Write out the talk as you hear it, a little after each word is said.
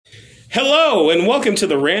Hello, and welcome to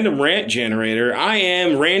the Random Rant Generator. I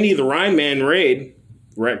am Randy the Rhyme Man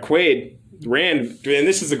Quaid, Rand, and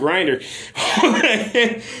this is the Grinder.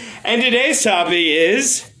 And today's topic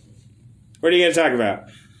is, what are you going to talk about?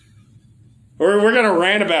 We're going to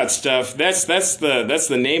rant about stuff. That's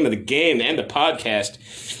the name of the game and the podcast.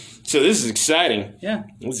 So this is exciting. Yeah.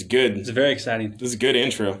 This is good. It's very exciting. This is a good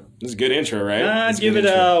intro. This is a good intro, right? I'd give it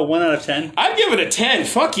a 1 out of 10. I'd give it a 10.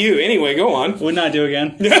 Fuck you. Anyway, go on. Would not do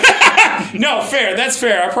again. No, fair. That's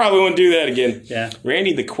fair. I probably wouldn't do that again. Yeah.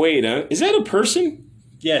 Randy the Quaid, huh? Is that a person?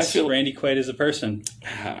 Yes, Randy Quaid is a person.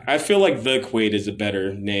 I feel like the Quaid is a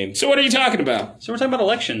better name. So what are you talking about? So we're talking about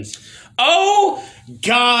elections. Oh,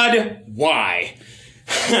 God, why?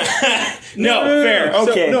 No, fair.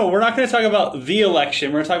 Okay. So, we're not going to talk about the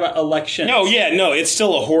election. We're going to talk about elections. No, it's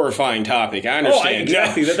still a horrifying topic. I understand.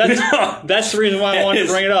 Exactly. That's the reason why I wanted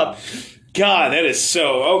to bring it up. God, that is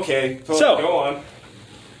so... Okay, so go on.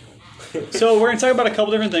 So we're going to talk about a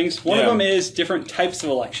couple different things. One of them is different types of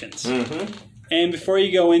elections. Mm-hmm. And before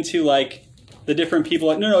you go into, like, the different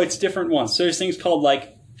people... it's different ones. So there's things called,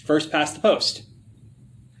 like, first past the post.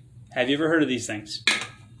 Have you ever heard of these things?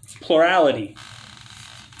 Plurality.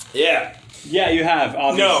 Yeah. Yeah, you have,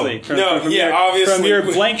 obviously. Obviously. From your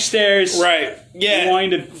blank stares. Right. Yeah. Wanting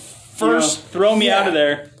to throw me out of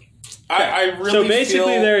there. I really So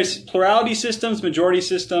basically there's plurality systems, majority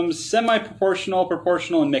systems, semi-proportional,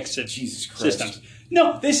 proportional, and mixed systems.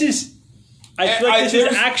 No, this is... I feel like this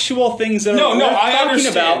is actual things that are worth talking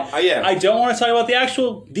about. I don't want to talk about the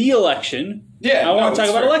election. Yeah. I want to talk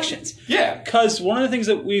about elections. Yeah. Because one of the things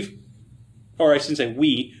that or I shouldn't say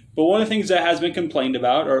we, but one of the things that has been complained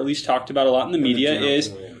about, or at least talked about a lot in the media,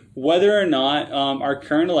 is whether or not our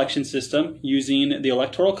current election system, using the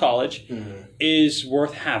Electoral College, is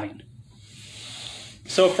worth having.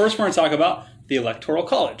 So first we're going to talk about the Electoral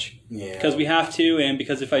College. Yeah. Because we have to, and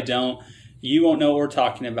because if I don't, you won't know what we're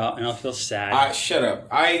talking about, and I'll feel sad. Shut up.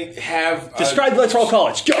 I have... Describe the Electoral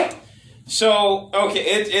College. Go! So, okay,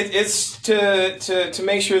 it's to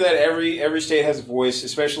make sure that every state has a voice,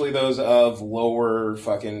 especially those of lower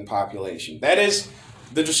fucking population. That is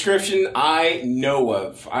the description I know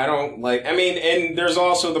of. I don't and there's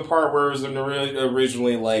also the part where it was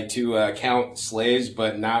originally to count slaves,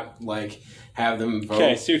 but not have them vote.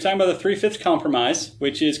 Okay, so you're talking about the 3/5 compromise,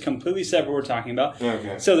 which is completely separate what we're talking about.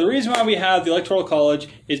 Okay. So the reason why we have the Electoral College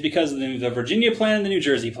is because of the Virginia plan and the New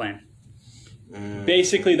Jersey plan.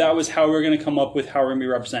 Basically, that was how we were going to come up with how we're going to be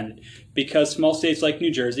represented. Because small states like New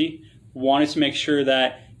Jersey wanted to make sure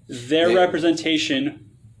that their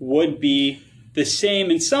representation would be the same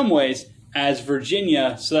in some ways as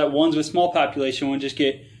Virginia, so that ones with small population would just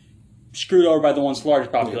get screwed over by the ones with large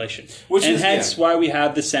population. Hence why we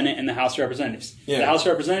have the Senate and the House of Representatives. Yeah. The House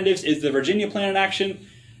of Representatives is the Virginia plan in action.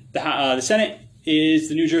 The Senate is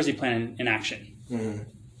the New Jersey plan in action. Mm-hmm.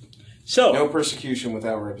 So, no persecution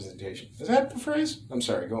without representation. Is that the phrase? I'm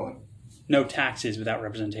sorry, go on. No taxes without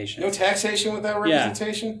representation. No taxation without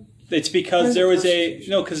representation? Yeah. It's because there was a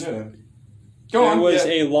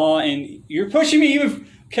law, and you're pushing me even...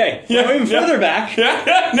 Okay, even further back.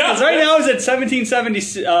 Because right now it's at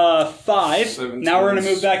 1775. Now we're going to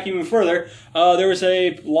move back even further. There was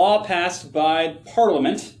a law passed by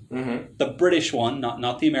Parliament, the British one,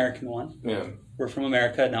 not the American one. Yeah. We're from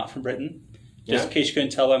America, not from Britain. Just in case you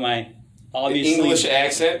couldn't tell by my obviously English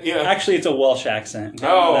accent. Yeah. Actually, it's a Welsh accent.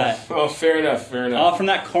 Fair enough. All from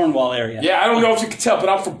that Cornwall area. Yeah, I don't know if you can tell, but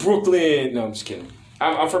I'm from Brooklyn. No, I'm just kidding.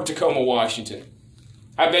 I'm from Tacoma, Washington.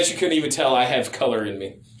 I bet you couldn't even tell I have color in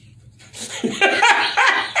me.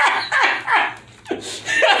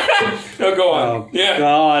 No, go on. Oh,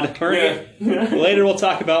 God. Later we'll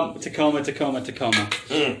talk about Tacoma.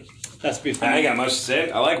 That's be fun. I ain't got much to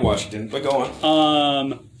say. I like Washington, but go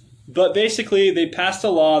on. But basically, they passed a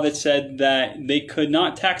law that said that they could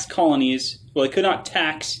not tax colonies. Well, they could not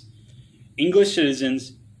tax English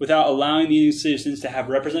citizens without allowing the English citizens to have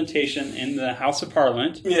representation in the House of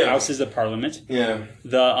Parliament. Yeah. Houses of Parliament. Yeah.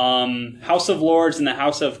 The House of Lords and the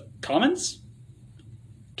House of Commons.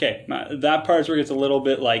 Okay, that part is where it gets a little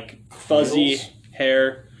bit fuzzy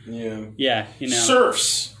hair. Yeah. Yeah,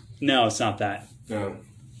 Serfs. No, it's not that. No.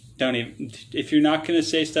 Don't even. If you're not going to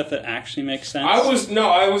say stuff that actually makes sense. I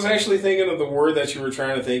was actually thinking of the word that you were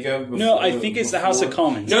trying to think of. I think it's the House of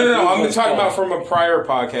Commons. No. I'm talking about from a prior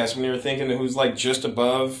podcast when you were thinking who's just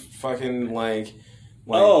above fucking back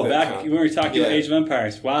when we were talking about Age of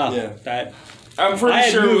Empires. Wow. Yeah. I'm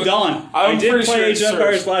pretty sure. I had moved on. I did play Age of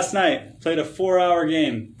Empires last night. Played a 4-hour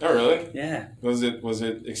game. Oh really? Yeah. Was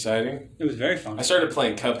it exciting? It was very fun. I started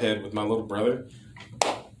playing Cuphead with my little brother.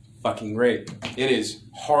 Fucking great. It is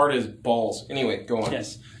hard as balls. Anyway, go on.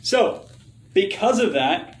 Yes. So, because of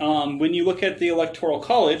that, when you look at the Electoral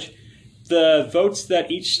College, the votes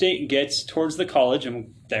that each state gets towards the college,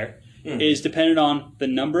 and is dependent on the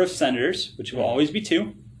number of senators, which will always be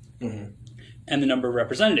 2, and the number of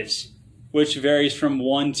representatives, which varies from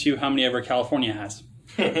 1 to how many ever California has.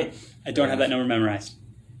 I don't have that number memorized.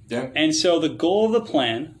 Yeah. And so the goal of the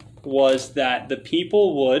plan was that the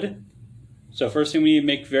people would... So first thing we need to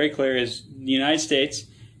make very clear is the United States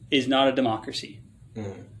is not a democracy.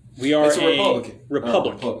 We are It's a republic.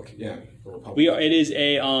 republic. Yeah. A republic. It is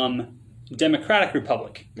a democratic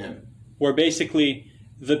republic. Yeah. Where basically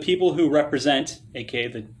the people who represent, aka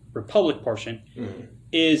the republic portion,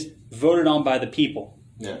 is voted on by the people,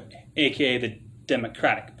 aka the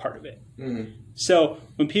democratic part of it. So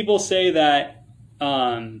when people say that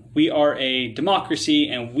we are a democracy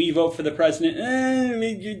and we vote for the president,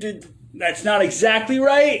 that's not exactly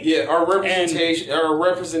right. Yeah, our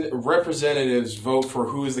representatives vote for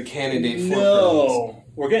who is the candidate for president. No,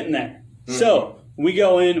 we're getting there. So we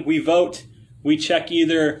go in, we vote, we check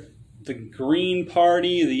either the Green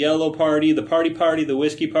Party, the Yellow Party, the Party, the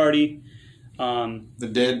Whiskey Party, the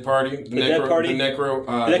Dead Party, the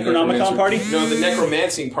Necronomicon Party. No, the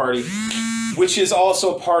Necromancing Party, which is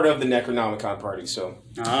also part of the Necronomicon Party. So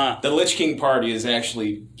the Lich King Party is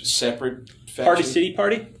actually separate. Faction. Party City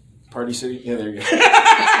Party. Party City? Yeah, there you go.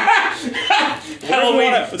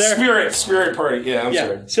 Halloween. Spirit Party. Yeah, I'm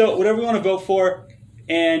sorry. So whatever we want to vote for,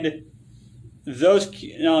 and those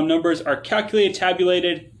numbers are calculated,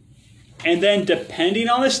 tabulated, and then depending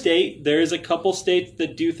on the state, there's a couple states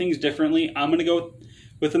that do things differently. I'm going to go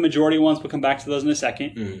with the majority ones. We'll come back to those in a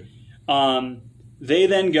second. They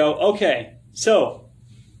then go, okay, so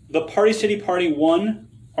the Party City Party won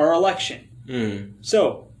our election.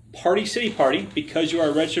 So Party City Party, because you are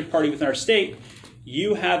a registered party within our state,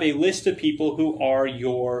 you have a list of people who are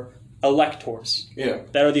your electors. Yeah.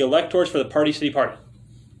 That are the electors for the Party City Party.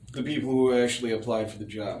 The people who actually applied for the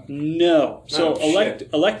job. No. So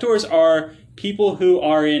electors are people who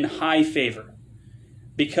are in high favor.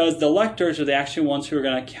 Because the electors are the actual ones who are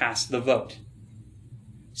going to cast the vote.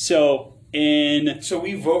 So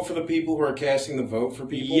we vote for the people who are casting the vote for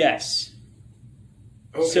people? Yes.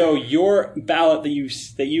 Okay. So your ballot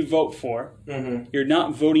that you vote for, you're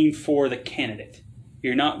not voting for the candidate.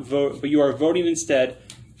 But you are voting instead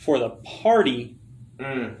for the party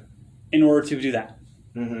in order to do that.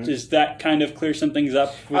 Does that kind of clear some things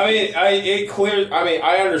up? I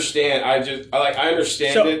understand. I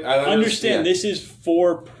understand it. I understand this is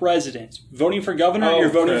for president. Voting for governor, you're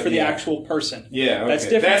voting for the actual person. Yeah, okay. That's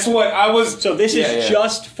different. That's what I was. So this is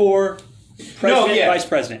just for president, vice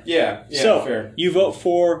president. Yeah, so fair. You vote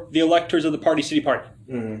for the electors of the Party City Party.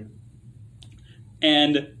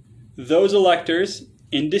 And those electors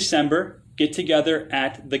in December get together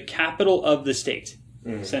at the capital of the state.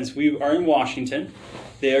 Since we are in Washington,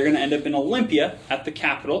 they are going to end up in Olympia at the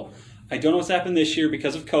Capitol. I don't know what's happened this year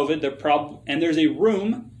because of COVID. And there's a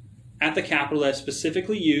room at the Capitol that's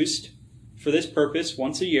specifically used for this purpose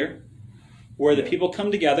once a year, where the people come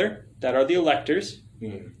together that are the electors.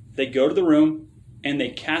 They go to the room and they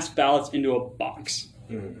cast ballots into a box.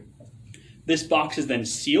 This box is then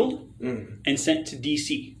sealed and sent to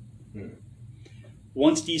D.C.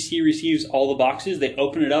 Once D.C. receives all the boxes, they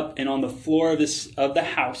open it up, and on the floor of the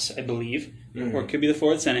House, I believe, or it could be the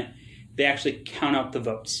floor of the Senate, they actually count out the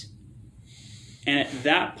votes. And at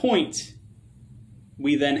that point,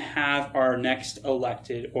 we then have our next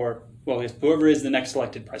elected, whoever is the next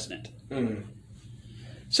elected president.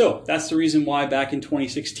 So that's the reason why back in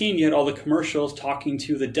 2016 you had all the commercials talking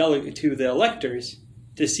to the electors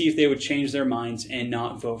to see if they would change their minds and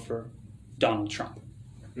not vote for Donald Trump.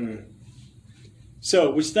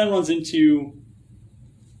 So, which then runs into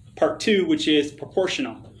part 2, which is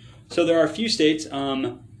proportional. So there are a few states.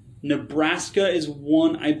 Nebraska is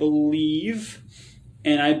one, I believe,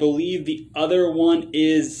 and I believe the other one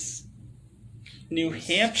is New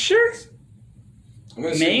Hampshire,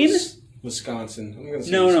 Maine, Wisconsin.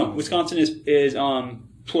 No. Wisconsin is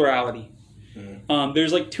plurality.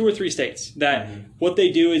 There's like 2 or 3 states that what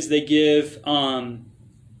they do is they give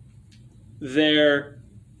their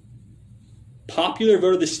popular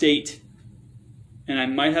vote of the state, and I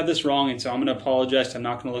might have this wrong, and so I'm going to apologize. I'm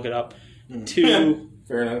not going to look it up. To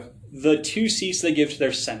fair enough. The 2 seats they give to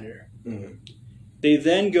their senator. They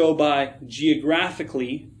then go by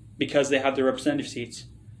geographically, because they have their representative seats,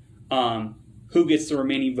 who gets the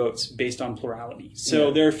remaining votes based on plurality.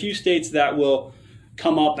 So there are a few states that will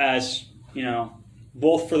come up as,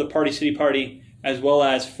 both for the Party City Party as well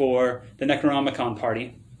as for the Necronomicon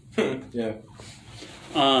Party.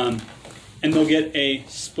 And they'll get a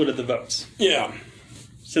split of the votes. Yeah.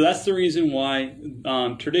 So that's the reason why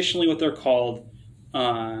traditionally what they're called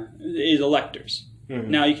is electors.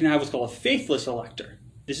 Now you can have what's called a faithless elector.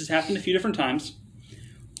 This has happened a few different times,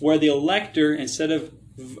 where the elector, instead of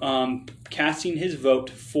casting his vote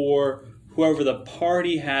for whoever the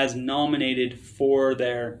party has nominated for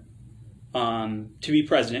their to be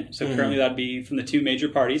president, so currently that would be from the two major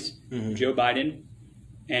parties, Joe Biden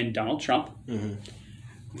and Donald Trump,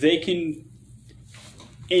 they can,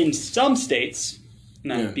 in some states,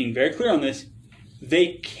 and I'm being very clear on this,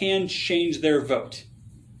 they can change their vote.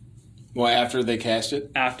 Well, after they cast it?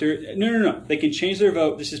 No. They can change their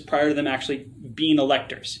vote. This is prior to them actually being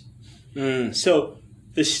electors. So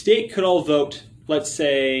the state could all vote, let's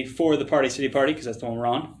say, for the Party City Party, because that's the one we're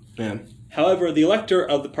on. Yeah. However, the elector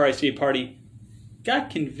of the Party City Party got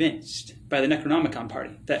convinced by the Necronomicon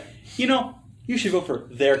Party that, you should vote for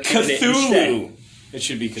their candidate instead. It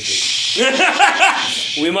should be Cthulhu.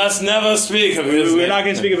 We must never speak of it. We're not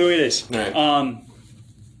going to speak of who it is. Right.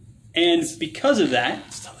 And because of that,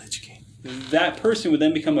 that person would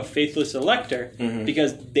then become a faithless elector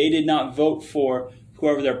because they did not vote for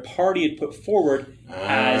whoever their party had put forward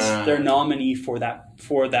as their nominee for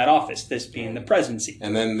that office, this being the presidency.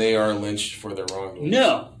 And then they are lynched for their wrongdoing.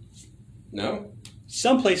 No. No?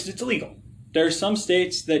 Some places it's illegal. There are some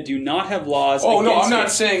states that do not have laws. Oh, no, I'm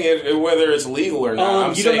not saying whether it's legal or not.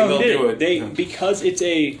 I'm saying they'll do it. Because it's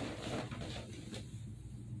a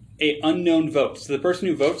unknown vote. So the person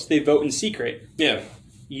who votes, they vote in secret. Yeah.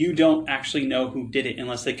 You don't actually know who did it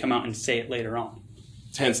unless they come out and say it later on.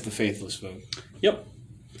 Hence the faithless vote. Yep.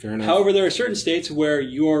 Fair enough. However, there are certain states where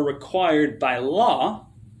you are required by law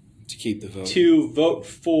to keep the vote. To vote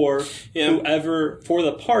for whoever, for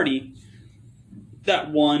the party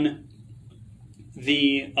that won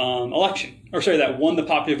the election. Or sorry, that won the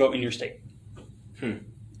popular vote in your state.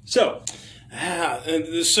 So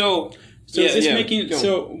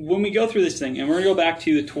when we go through this thing, and we're going to go back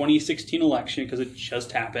to the 2016 election because it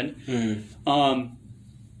just happened.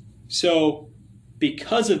 So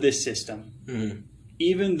because of this system,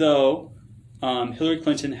 even though Hillary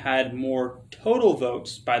Clinton had more total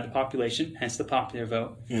votes by the population, hence the popular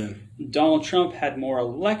vote, Donald Trump had more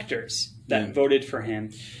electors that voted for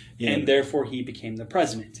him, and therefore he became the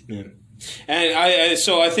president. And I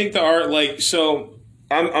think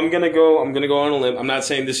I'm gonna go on a limb. I'm not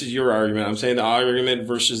saying this is your argument. I'm saying the argument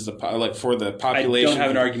versus for the population. I don't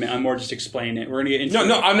have an argument. I'm more just explaining it. We're gonna get into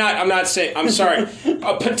I'm not saying. I'm sorry.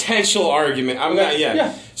 A potential argument. I'm not.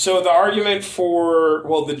 Yeah. So the argument for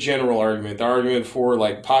the general argument, the argument for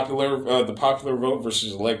the popular vote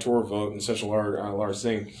versus electoral vote, and such a large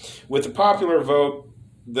thing. With the popular vote,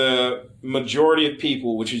 the majority of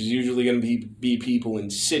people, which is usually going to be people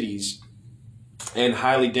in cities and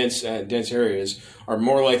highly dense areas, are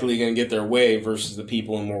more likely going to get their way versus the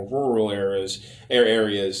people in more rural areas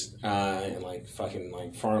and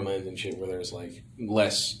fucking farmland and shit where there's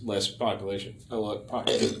less population. Well,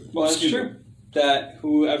 that's true. That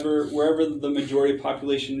wherever the majority of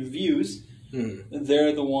population views,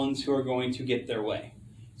 they're the ones who are going to get their way.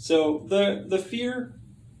 So the fear,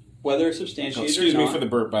 whether it's substantiated or not. Excuse me for the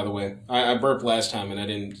burp, by the way. I burped last time and I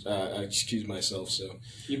didn't excuse myself. So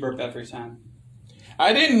you burp every time.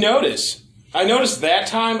 I didn't notice. I noticed that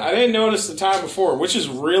time. I didn't notice the time before, which is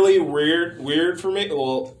really weird for me.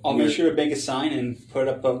 Well, I'll make sure to make a sign and put it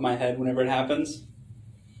up above my head whenever it happens.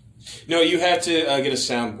 No, you have to get a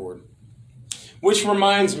soundboard. Which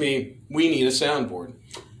reminds me, we need a soundboard.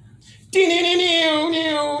 You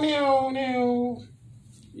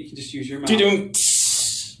can just use your mouth.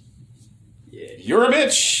 You're a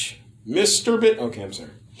bitch, Mr. Bit. Okay, I'm sorry.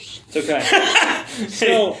 It's okay.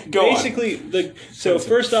 So basically,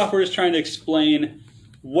 first off, we're just trying to explain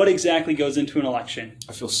what exactly goes into an election.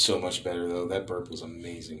 I feel so much better though. That burp was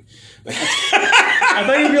amazing. I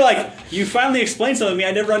thought you'd be like, you finally explained something to me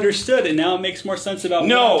I never understood, and now it makes more sense about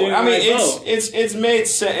what I'm doing. It's made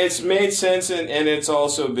sense, and it's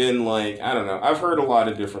also been I don't know. I've heard a lot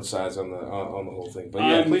of different sides on the whole thing, but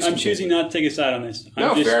I'm choosing not to take a side on this.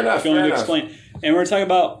 No, fair enough. I'm going to explain, and we're going to talk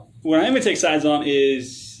about what I'm going to take sides on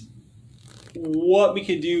is what we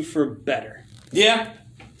could do for better. Yeah.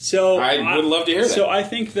 So I would love to hear that. So I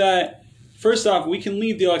think that first off, we can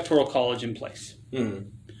leave the Electoral College in place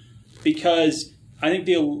because I think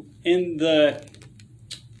in the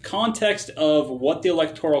context of what the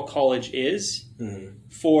Electoral College is,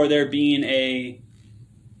 for there being a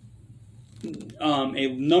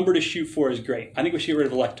number to shoot for is great. I think we should get rid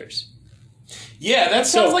of electors. Yeah, that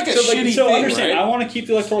sounds like a shitty thing, understand, right? I want to keep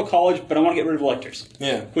the Electoral College, but I want to get rid of electors.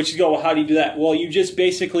 Yeah. Which is how do you do that? Well, you just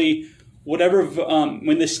basically, when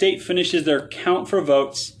the state finishes their count for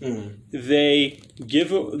votes, they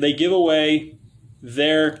give away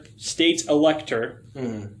their state's elector,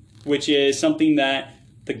 which is something that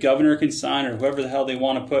the governor can sign or whoever the hell they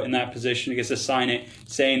want to put in that position gets to sign it,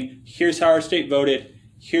 saying, here's how our state voted,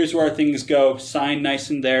 here's where things go, sign nice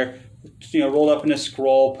in there, rolled up in a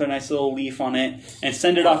scroll, put a nice little leaf on it, and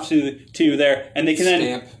send it off to there. And they can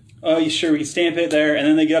Stamp. then... Oh, sure, we can stamp it there, and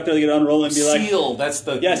then they get up there, they get unroll it, and be like... Seal, that's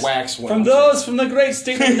the wax one. From the great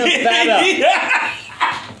state of Nevada.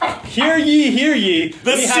 Hear ye, hear ye.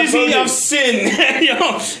 The city of sin.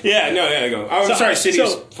 Go. I'm sorry, city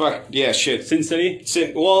of... Fuck, yeah, shit. Sin City?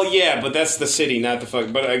 Sin, well, yeah, but that's the city, not the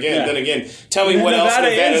fuck... But then again, tell me what else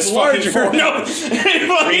Nevada's fucking for. No.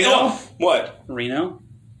 Reno? What? Reno?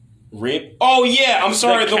 Oh yeah, I'm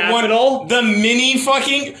sorry. The capital? the mini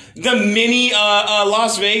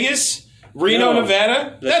Las Vegas, Reno,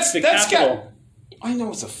 Nevada. That's capital. I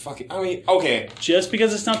know it's a fucking. I mean, okay. Just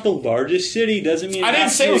because it's not the largest city doesn't mean I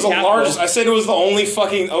didn't say it was the largest. I said it was the only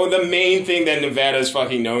fucking the main thing that Nevada is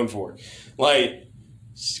fucking known for, like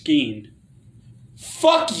skiing.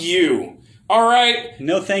 Fuck you. All right.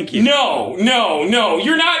 No, thank you. No.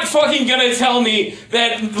 You're not fucking gonna tell me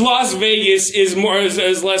that Las Vegas is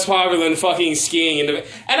less popular than fucking skiing. And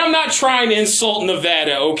I'm not trying to insult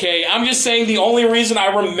Nevada, okay? I'm just saying the only reason I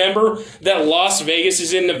remember that Las Vegas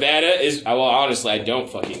is in Nevada is, well, honestly, I don't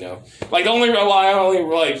fucking know. Like, I only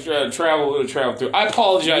travel through. I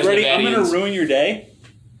apologize, Ready? Nevadians. I'm gonna ruin your day.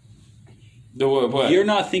 The what? You're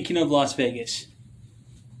not thinking of Las Vegas.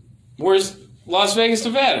 Where's Las Vegas,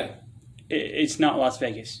 Nevada? It's not Las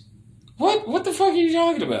Vegas. What the fuck are you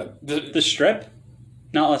talking about? The Strip?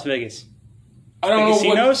 Not Las Vegas. I don't know.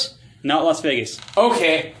 Casinos? Not Las Vegas.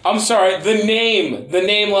 Okay, I'm sorry. The name.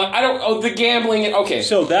 I don't. Oh, the gambling. Okay,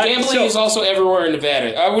 so gambling is also everywhere in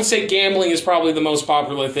Nevada. I would say gambling is probably the most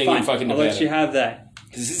popular thing in fucking Nevada. I'll let you have that.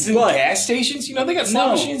 Because it's in gas stations. You know they got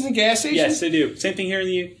slot machines in gas stations. Yes, they do. Same thing here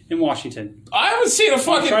in Washington. I haven't seen a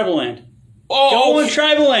fucking tribal land. Oh, go on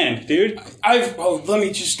tribal land, dude. Let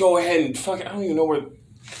me just go ahead and fucking. I don't even know where.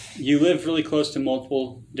 You live really close to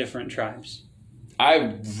multiple different tribes.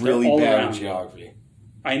 I'm really bad at geography.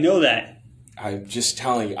 I know that. I'm just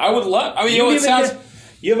telling you. I would love. I mean, you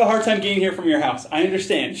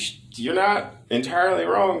You're not entirely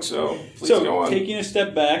wrong. So please go on. Taking a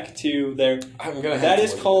step back to there. That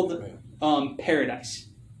is called Paradise.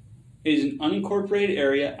 It is an unincorporated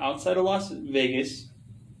area outside of Las Vegas.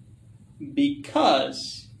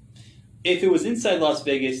 Because if it was inside Las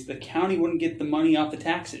Vegas, the county wouldn't get the money off the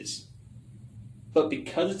taxes. But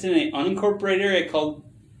because it's in an unincorporated area called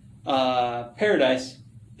Paradise,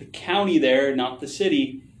 the county there, not the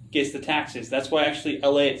city, gets the taxes. That's why actually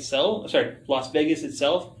Las Vegas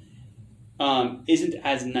itself isn't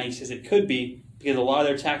as nice as it could be, because a lot of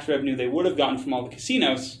their tax revenue they would have gotten from all the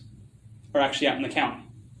casinos are actually out in the county.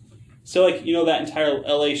 So, that entire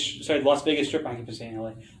Las Vegas Strip, I keep saying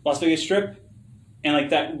LA. Las Vegas Strip, and,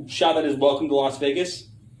 that shot that is Welcome to Las Vegas,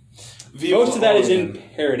 most of that is in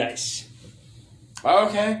Paradise.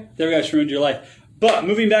 Okay. There we go, just ruined your life. But,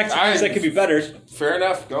 moving back to things that could be better. Fair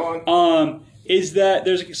enough, go on. Is that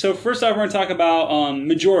so first off, we're going to talk about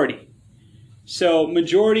majority. So,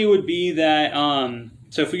 majority would be that,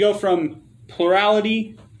 so if we go from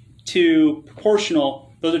plurality to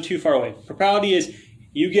proportional, those are too far away. Plurality is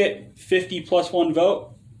you get 50 plus one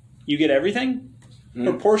vote, you get everything.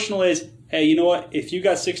 Proportional is, hey, you know what? If you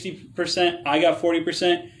got 60%, I got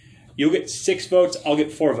 40%, you'll get 6 votes, I'll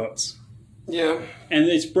get 4 votes. Yeah. And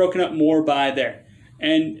it's broken up more by there.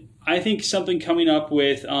 And I think something coming up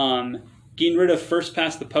with getting rid of first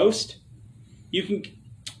past the post,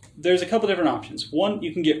 there's a couple different options. One,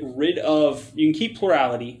 you can keep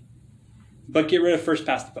plurality, but get rid of first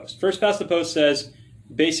past the post. First past the post says,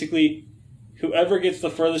 basically, whoever gets the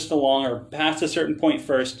furthest along or past a certain point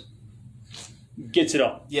first gets it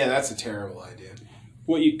all. Yeah, that's a terrible idea.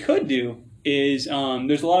 What you could do is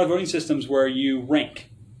there's a lot of voting systems where you rank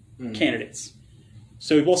candidates.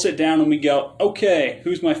 So we'll sit down and we go, okay,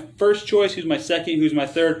 who's my first choice, who's my second, who's my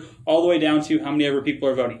third, all the way down to how many ever people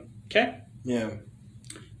are voting. Okay? Yeah.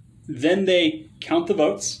 Then they count the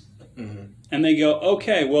votes and they go,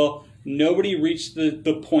 okay, well, nobody reached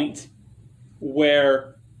the point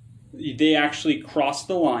where they actually crossed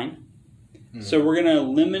the line. So we're going to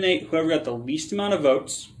eliminate whoever got the least amount of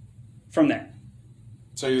votes from there.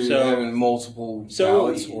 So you're having multiple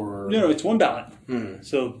ballots? Or No, it's one ballot.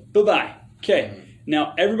 So bye-bye. Okay.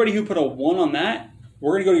 Now, everybody who put a 1 on that,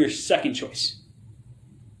 we're going to go to your second choice.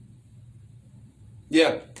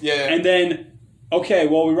 Yeah. And then, okay,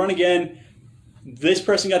 well, we run again. This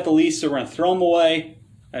person got the least, so we're going to throw them away.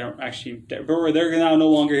 I don't actually, but they're now no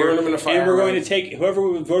longer here. Burn them in a fire. And we're going to take whoever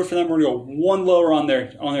would vote for them. We're going to go one lower on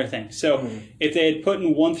their thing. So if they had put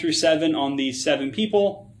in 1 through 7 on these 7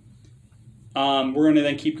 people, we're going to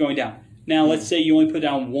then keep going down. Now let's say you only put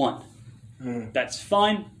down 1. That's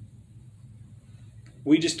fine.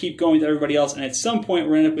 We just keep going with everybody else, and at some point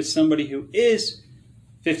we're going to end up with somebody who is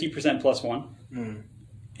 50% plus 1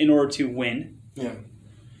 in order to win. Yeah.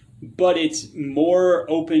 But it's more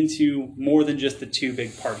open to more than just the 2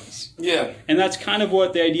 big parties. Yeah. And that's kind of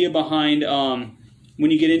what the idea behind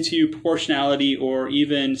when you get into proportionality or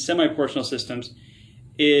even semi-proportional systems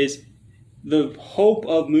is the hope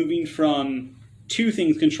of moving from 2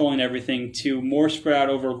 things controlling everything to more spread out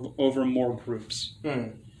over more groups.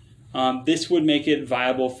 This would make it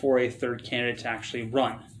viable for a third candidate to actually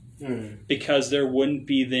run. Because there wouldn't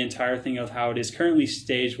be the entire thing of how it is currently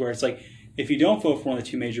staged where it's like, if you don't vote for one of the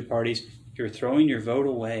 2 major parties, you're throwing your vote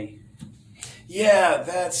away. Yeah,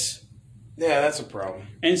 that's a problem.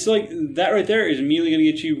 And so like that right there is immediately going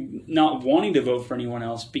to get you not wanting to vote for anyone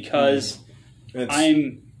else because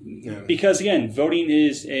because again, voting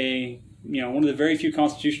is one of the very few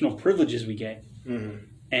constitutional privileges we get.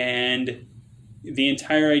 And the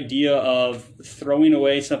entire idea of throwing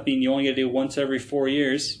away something you only get to do once every 4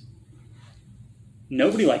 years,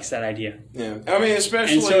 nobody likes that idea. Yeah, I mean,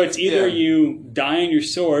 especially... And so it's either you die on your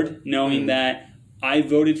sword knowing that I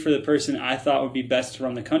voted for the person I thought would be best to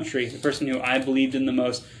run the country, the person who I believed in the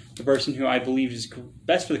most, the person who I believed is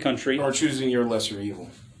best for the country. Or choosing your lesser evil.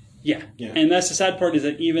 Yeah. And that's the sad part is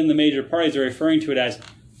that even the major parties are referring to it as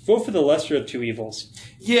vote for the lesser of 2 evils.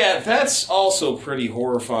 Yeah, that's also pretty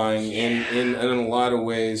horrifying in a lot of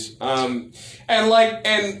ways. And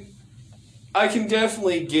I can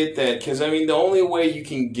definitely get that because I mean the only way you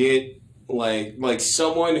can get like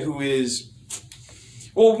someone who is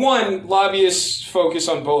lobbyists focus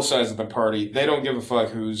on both sides of the party. They don't give a fuck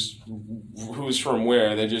who's from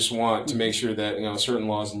where. They just want to make sure that certain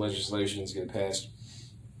laws and legislations get passed.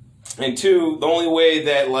 And 2, the only way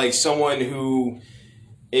that like someone who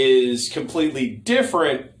is completely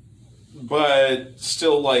different but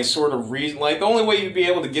still like sort of reason the only way you'd be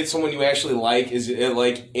able to get someone you actually like is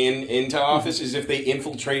into office is if they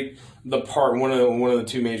infiltrate one of the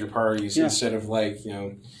 2 major parties instead of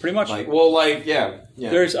pretty much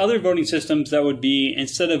There's other voting systems that would be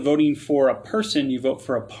instead of voting for a person you vote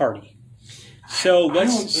for a party. So I'm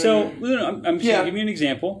just gonna give you an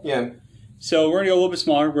example. So we're gonna go a little bit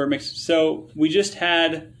smaller. We're mixed. So we just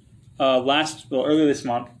had earlier this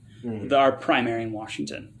month our primary in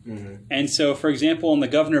Washington, and so for example on the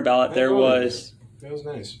governor ballot that was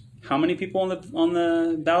nice. How many people on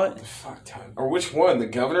the ballot? Fuck ton. Or which one? The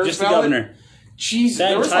governor's just ballot? The governor. Jesus,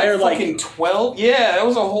 there was entire, fucking 12. Yeah, that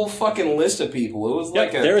was a whole fucking list of people. It was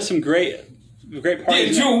there was some great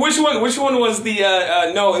parties. Yeah, which one was the?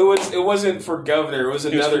 No, it wasn't for governor. It was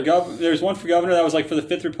another. There was one for governor that was for the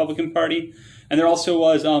 5th Republican Party. And there also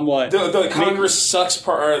was the Congress sucks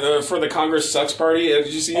part for the Congress sucks party. Did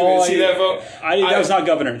you see that vote? That was not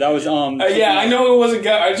governor. That was I know it wasn't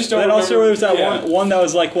governor. I just don't. Then remember. Also there was that one that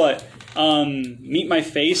was meet my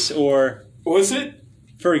face or was it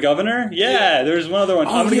for governor? Yeah, there was one other one.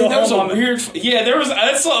 Oh, that was a weird. Yeah, there was.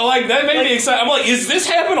 That's that made me excited. I'm like, is this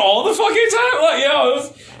happen all the fucking time?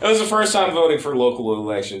 It was the first time voting for local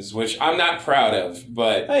elections, which I'm not proud of.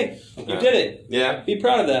 But hey, you did it. Yeah, be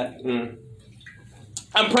proud of that.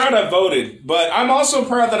 I'm proud I voted, but I'm also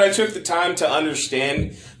proud that I took the time to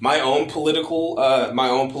understand my own political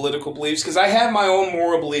beliefs because I have my own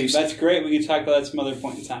moral beliefs. That's great. We can talk about that some other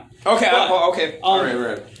point in time. Okay, okay, all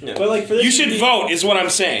right. Yeah. But for this, you should vote, is what I'm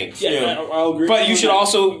saying. Yeah, I'll agree. But you should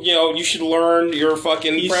also, you should learn your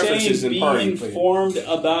fucking preferences in party. Be informed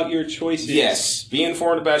about your choices. Yes, be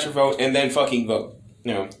informed about your vote, and then fucking vote.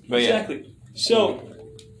 Exactly. Yeah. So,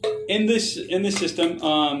 in this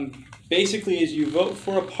system. Basically, is you vote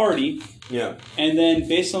for a party, and then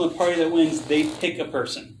based on the party that wins, they pick a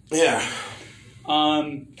person. Yeah.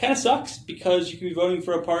 Kind of sucks because you could be voting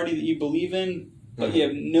for a party that you believe in, but you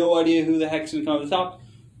have no idea who the heck's going to come to the top,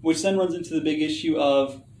 which then runs into the big issue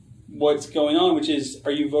of what's going on, which is,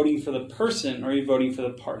 are you voting for the person or are you voting for the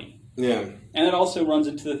party? Yeah. And it also runs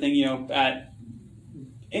into the thing, at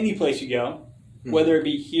any place you go, whether it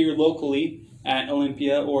be here locally at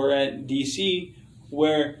Olympia or at DC,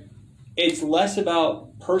 where it's less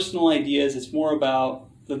about personal ideas. It's more about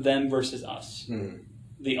the them versus us.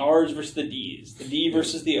 The R's versus the D's. The D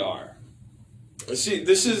versus the R. See,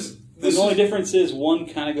 the only difference is one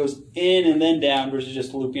kind of goes in and then down versus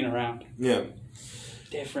just looping around. Yeah.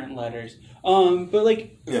 Different letters. But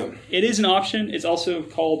it is an option. It's also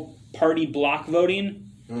called party block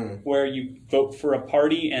voting, where you vote for a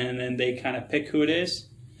party and then they kind of pick who it is.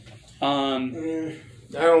 I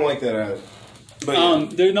don't like that either. But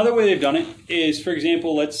Another way they've done it is, for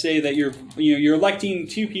example, let's say that you're electing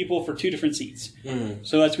two people for two different seats. Mm-hmm.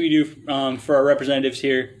 So that's what we do for our representatives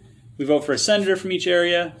here. We vote for a senator from each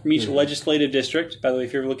area, from each legislative district. By the way,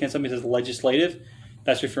 if you're ever looking at something that says legislative,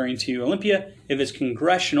 that's referring to Olympia. If it's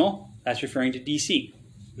congressional, that's referring to D.C.,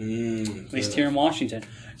 at least here in Washington.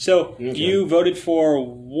 So you voted for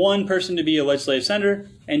one person to be a legislative senator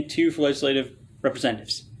and two for legislative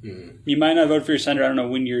representatives. Mm-hmm. You might not vote for your senator. I don't know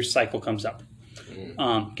when your cycle comes up.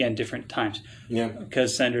 Again, different times. Yeah.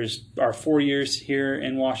 Because senators are 4 years here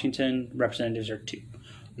in Washington, representatives are 2.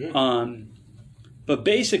 But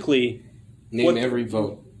basically... Name every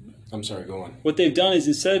vote. I'm sorry, go on. What they've done is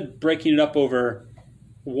instead of breaking it up over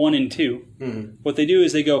 1 and 2, what they do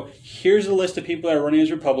is they go, here's a list of people that are running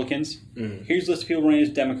as Republicans, here's a list of people running as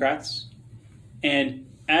Democrats, and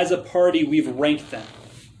as a party, we've ranked them.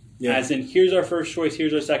 Yeah. As in, here's our first choice,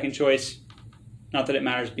 here's our second choice. Not that it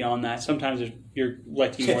matters beyond that. Sometimes you're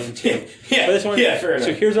electing more than 2. Yeah, but this one, fair enough.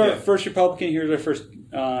 So here's our first Republican, here's our first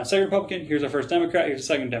second Republican, here's our first Democrat, here's the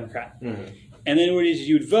second Democrat. And then what it is,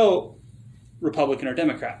 you'd vote Republican or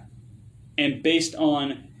Democrat. And based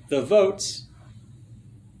on the votes,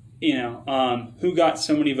 who got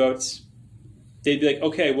so many votes, they'd be like,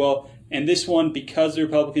 okay, well, and this one, because the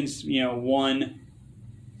Republicans, won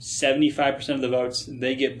 75% of the votes,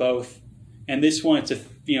 they get both. And this one, it's a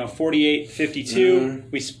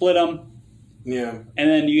 48-52. We split them. Yeah. And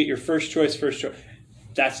then you get your first choice.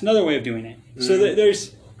 That's another way of doing it. So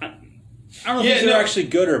there's, I don't know if these are actually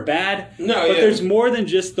good or bad. No, but there's more than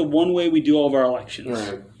just the one way we do all of our elections.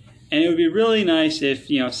 Right. And it would be really nice if,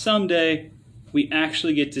 someday we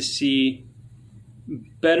actually get to see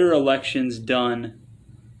better elections done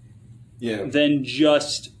than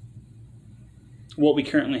just what we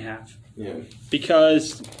currently have. Yeah.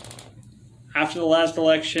 Because after the last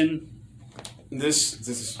election,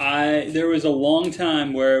 this there was a long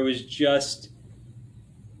time where it was just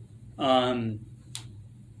Donald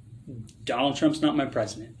Trump's not my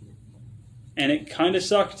president. And it kind of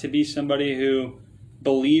sucked to be somebody who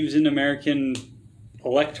believes in American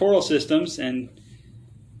electoral systems and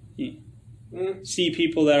see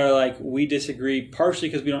people that are like, we disagree, partially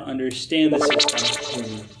because we don't understand the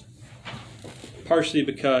system, partially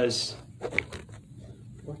because...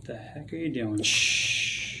 What the heck are you doing?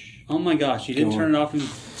 Shh. Oh my gosh, you didn't turn it off and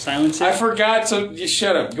silence it? I forgot, so you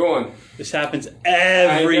shut up. Go on. This happens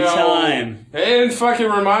every time. They didn't fucking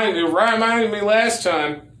remind me last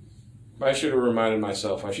time. I should have reminded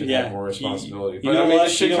myself. I should have more responsibility. But I mean,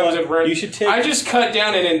 this shit comes up right. I just cut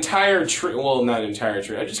down an entire tree. Well, not entire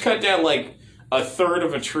tree. I just cut down like a third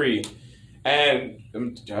of a tree. And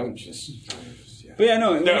I'm just... But yeah,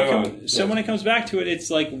 no. When it comes back to it,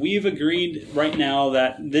 it's like we've agreed right now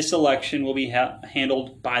that this election will be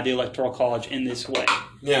handled by the Electoral College in this way.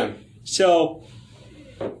 Yeah. So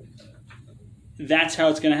that's how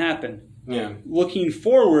it's going to happen. Yeah. Looking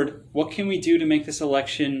forward, what can we do to make this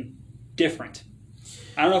election different?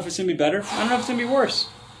 I don't know if it's going to be better. I don't know if it's going to be worse.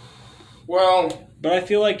 Well... But I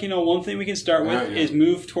feel like, one thing we can start with is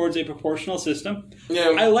move towards a proportional system.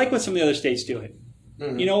 Yeah. I like what some of the other states do it.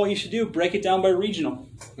 You know what you should do? Break it down by regional.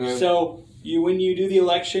 Yeah. So when you do the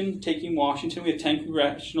election, taking Washington, we have 10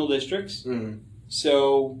 congressional districts.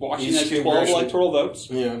 So Washington has 12 electoral votes.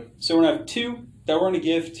 Yeah. So we're going to have 2 that we're going to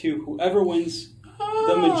give to whoever wins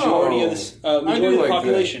the majority of the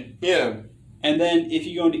population. That. Yeah. And then if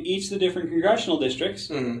you go into each of the different congressional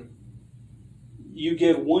districts, you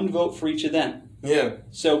give 1 vote for each of them. Yeah.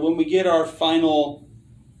 So when we get our final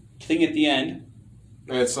thing at the end,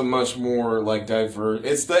 it's a much more diverse.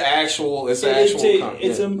 It's the actual. It's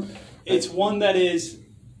one that is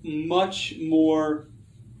much more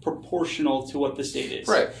proportional to what the state is.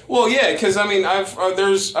 Right. Well, yeah, because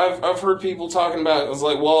I've heard people talking about. It's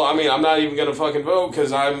like, well, I'm not even gonna fucking vote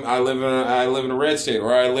because I live in a red state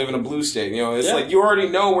or I live in a blue state. It's like you already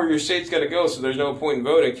know where your state's got to go, so there's no point in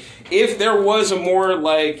voting. If there was a more a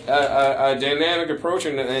dynamic approach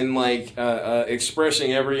and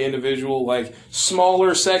expressing every individual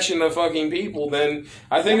smaller section of fucking people, then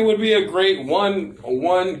I think it would be a great one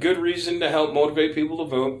good reason to help motivate people to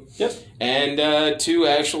vote. Yep. And to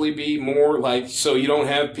actually be more so you don't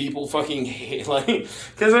have people fucking hate,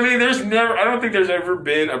 because I don't think there's ever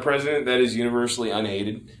been a president that is universally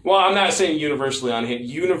unhated. Well, I'm not saying universally unhated,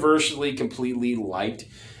 universally completely liked.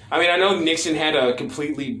 I know Nixon had a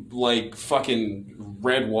completely fucking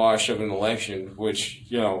red wash of an election, which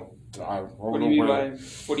what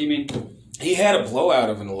do you mean? He had a blowout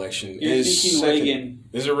of an election. You're thinking Reagan.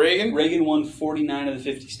 Is it Reagan? Reagan won 49 of the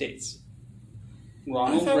 50 states.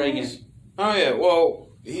 Ronald Reagan. Oh, yeah. Well,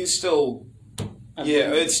 he's still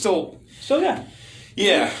Yeah, it's still... So, yeah.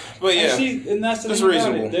 Yeah, but yeah. And that's the That's thing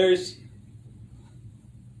reasonable. about it.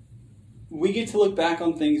 We get to look back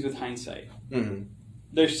on things with hindsight. Mm-hmm.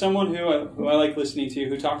 There's someone who I like listening to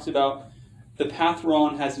who talks about the path we're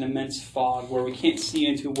on has an immense fog where we can't see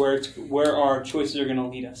into where our choices are going to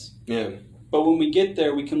lead us. Yeah. But when we get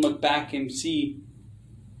there, we can look back and see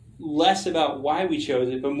less about why we chose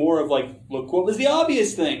it, but more of like, look what was the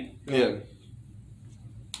obvious thing. Yeah.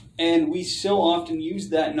 And we so often use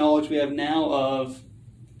that knowledge we have now of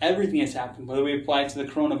everything that's happened, whether we apply it to the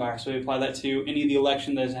coronavirus, whether we apply that to any of the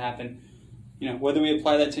election that has happened, whether we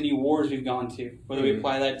apply that to any wars we've gone to, whether we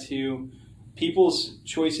apply that to people's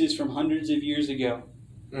choices from hundreds of years ago,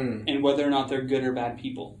 and whether or not they're good or bad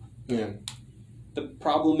people. Yeah. The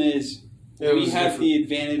problem is we have the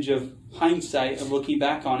advantage of hindsight of looking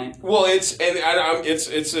back on it. Well, it's an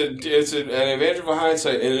advantage of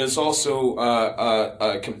hindsight, and it's also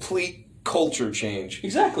a complete culture change.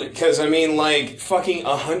 Exactly. Because fucking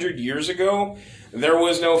 100 years ago, there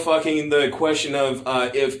was no fucking the question of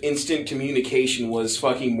if instant communication was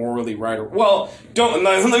fucking morally right or let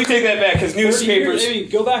me take that back because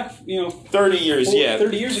newspapers. Go back, 30 years,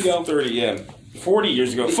 30 years ago. 40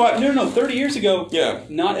 years ago. Fuck. No, 30 years ago. Yeah.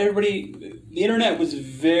 Not everybody. The internet was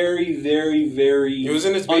very, very, very. It was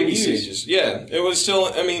in its baby unused. stages. Yeah, it was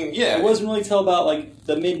still. Yeah. It wasn't really till about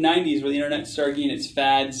the mid '90s where the internet started getting its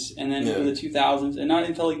fads, and then for the 2000s, and not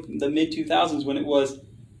until the mid 2000s when it was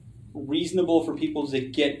reasonable for people to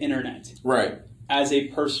get internet. Right. As a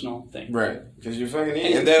personal thing. Right. Because you fucking need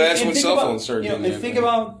it. And that's when cell phones started doing that. And think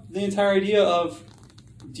about the entire idea of,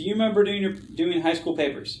 do you remember doing high school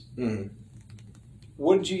papers? Mm-hmm.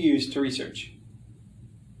 What did you use to research?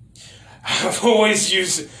 I've always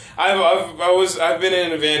used. I've been in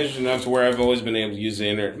an advantage enough to where I've always been able to use the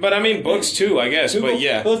internet. But books too, I guess. Google, but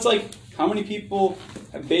yeah. But it's like, how many people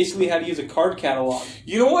have basically had to use a card catalog?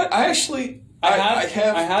 You know what? I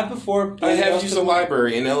have before. I have used a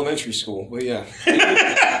library in elementary school. But yeah.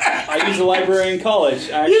 I used a library in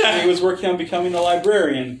college. I actually was working on becoming a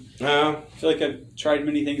librarian. I feel like I've tried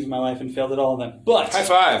many things in my life and failed at all of them. But high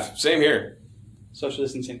five. Same here. Social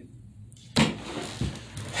distancing.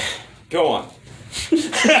 Go on.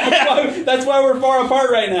 That's why we're far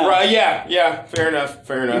apart right now. Right? Yeah. Fair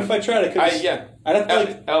enough. Even if I tried, I'd have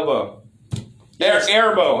to elbow. Yes.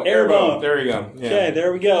 Airbow. There we go. Yeah. Okay,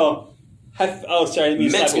 there we go. Sorry, I didn't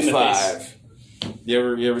mean to slap you in the face.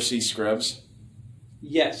 You ever see Scrubs?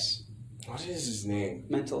 Yes. What is his name?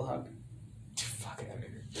 Mental Hug. Fuck out of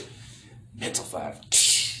here. Mental Five.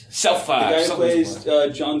 Self Five. The guy who plays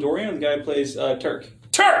John Dorian, or the guy who plays Turk?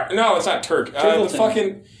 Turk! No, it's not Turk.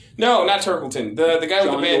 No, not Turkleton. The guy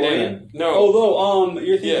John with the bandana. Dorian? No. Although,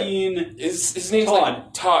 you're thinking... His name's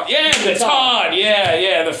Todd. Todd. Yeah, the Todd.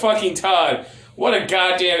 Yeah, the fucking Todd. What a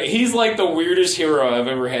goddamn... He's like the weirdest hero I've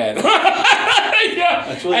ever had. Yeah.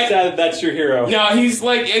 That's really sad that's your hero. No, he's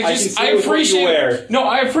like... I appreciate... No,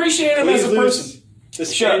 I appreciate him as a person. The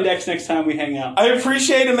spandex next time we hang out. I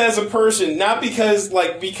appreciate him as a person, not because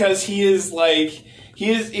he is like...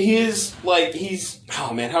 He's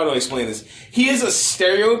oh man, how do I explain this? He is a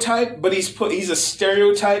stereotype, but he's a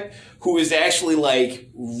stereotype who is actually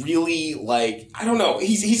really I don't know.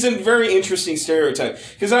 He's a very interesting stereotype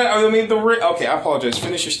because okay, I apologize.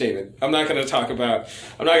 Finish your statement. I'm not going to rant about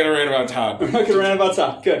Todd. I'm not going to rant about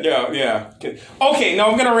Todd. Good. Yeah. Good. Okay, no,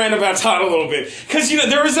 I'm going to rant about Todd a little bit because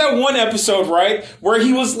there was that one episode right where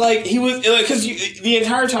because the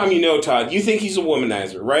entire time Todd, you think he's a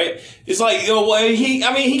womanizer, right? It's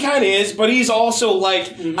he kind of is, but he's also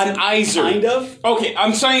an izer. Kind of. Okay,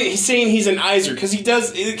 I'm saying he's an izer because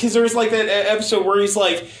there's that episode where he's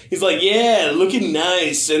like, yeah, looking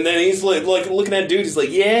nice, and then he's like looking at dude, he's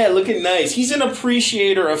like, yeah, looking nice. He's an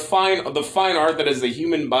appreciator of the fine art that is the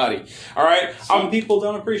human body. All right, some people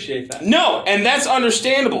don't appreciate that. No, and that's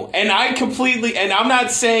understandable. And I'm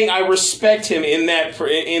not saying I respect him in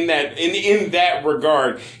that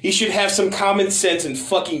regard. He should have some common sense and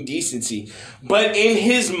fucking decency. But in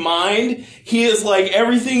his mind, he is like,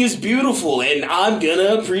 everything is beautiful and I'm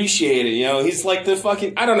gonna appreciate it. He's like the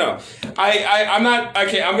fucking, I don't know. I'm not,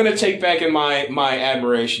 okay, I'm gonna take back in my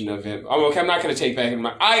admiration of him. I'm not gonna take back in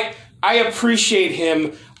I appreciate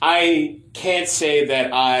him. I can't say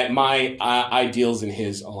that my ideals and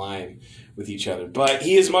his align with each other, but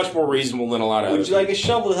he is much more reasonable than a lot of. Would you like a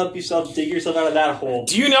shovel to help yourself dig yourself out of that hole?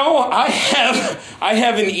 Do you know I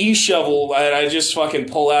have an e-shovel that I just fucking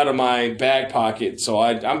pull out of my back pocket, so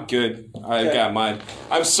I'm good. I've got mine.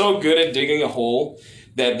 I'm so good at digging a hole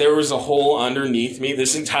that there was a hole underneath me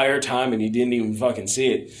this entire time, and you didn't even fucking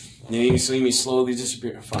see it. You didn't even see me slowly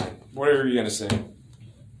disappear. Fine, whatever you're gonna say.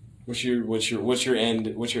 What's your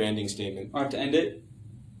ending statement? I have to end it.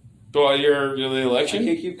 Well, the I election.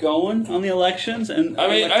 can keep going on the elections, and I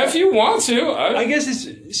mean, if you want to, I guess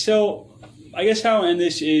it's so. I guess how I'll end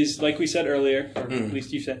this is like we said earlier, or at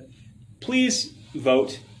least you said. Please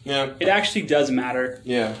vote. Yeah. It actually does matter.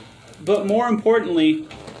 Yeah. But more importantly,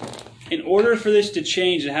 in order for this to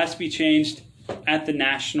change, it has to be changed at the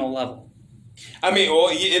national level. I mean, well,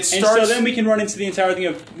 it starts. And so then we can run into the entire thing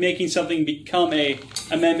of making something become a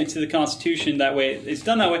amendment to the Constitution. That way, it's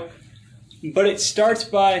done that way. But it starts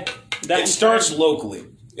by that. It starts locally.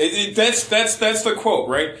 That's the quote,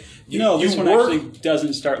 right? This one actually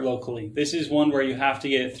doesn't start locally. This is one where you have to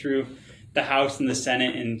get it through the House and the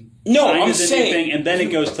Senate and sign as a new thing, and then it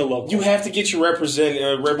goes to local. You have to get your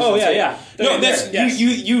representation. Oh yeah. No, that's yes.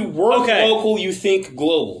 you work local. You think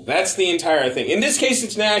global. That's the entire thing. In this case,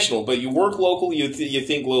 it's national, but you work local. You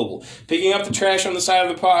think global. Picking up the trash on the side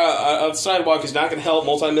of the sidewalk is not going to help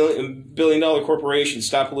multi-billion-dollar corporations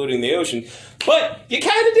stop polluting the ocean. But you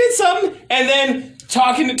kind of did something, and then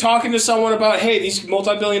talking to someone about, hey, these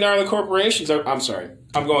multi-billion-dollar corporations are. I'm sorry,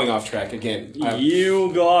 I'm going off track again.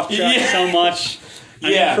 You go off track so much. I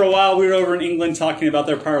mean, for a while, we were over in England talking about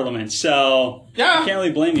their parliament, so I can't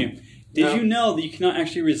really blame you. Did you know that you cannot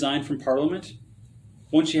actually resign from parliament?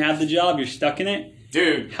 Once you have the job, you're stuck in it?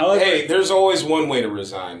 Dude, hey, there's always one way to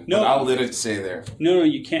resign. No, I'll let it stay there. No,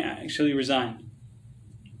 you can't actually resign.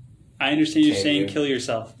 I understand you're saying kill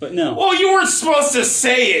yourself, but no. Well, you weren't supposed to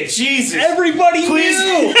say it. Jesus. Everybody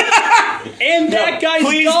knew! And that guy's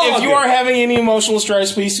dog. If you are having any emotional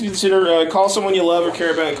stress, please consider call someone you love or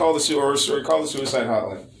care about and call the suicide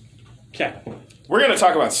hotline. Okay. We're going to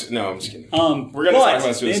talk about... No, I'm just kidding. We're going to talk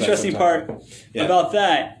about suicide. The interesting part about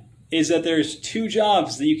that is that there's two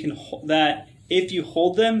jobs that you can that if you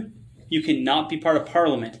hold them, you cannot be part of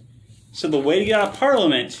Parliament. So the way to get out of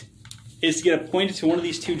Parliament is to get appointed to one of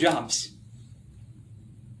these two jobs.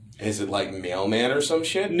 Is it like mailman or some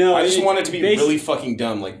shit? No, I just want it to be really fucking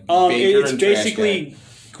dumb, like baker it's and basically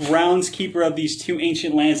groundskeeper of these two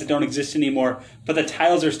ancient lands that don't exist anymore, but the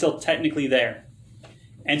titles are still technically there.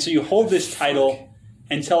 And so you hold this title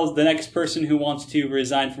until the next person who wants to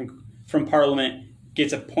resign from Parliament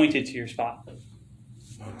gets appointed to your spot.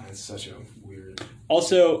 Oh, that's such a weird...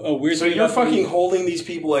 Also, a weird So thing you're about fucking holding these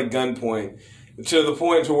people at gunpoint to the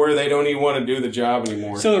point to where they don't even want to do the job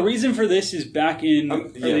anymore. So the reason for this is back in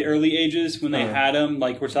the early ages when they had them,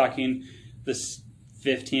 like we're talking the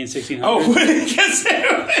 1600s. Oh, does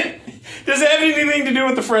it have anything to do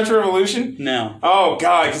with the French Revolution? No. Oh,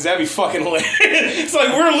 God, because that'd be fucking hilarious. It's like,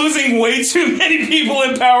 we're losing way too many people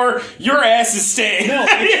in power. Your ass is staying. No,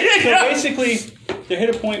 so basically, they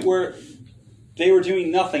hit a point where they were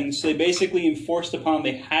doing nothing, so they basically enforced upon them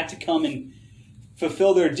they had to come and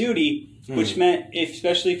fulfill their duty, which meant,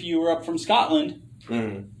 especially if you were up from Scotland,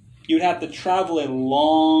 you'd have to travel a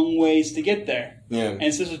long ways to get there. Yeah.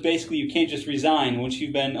 And so this was basically, you can't just resign once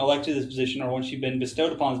you've been elected to this position or once you've been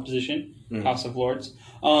bestowed upon this position, House of Lords,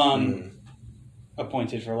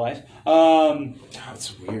 appointed for life.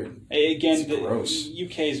 That's weird. Again, gross.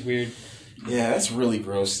 UK is weird. Yeah, that's really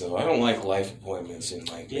gross, though. I don't like life appointments in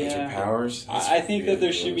major powers. I think that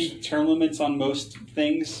there should be term limits on most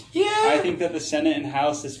things. Yeah. I think that the Senate and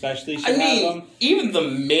House especially should have them. Even the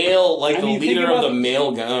mail, the leader of the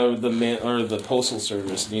mail guy, or the postal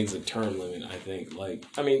service needs a term limit, I think.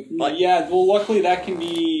 Luckily that can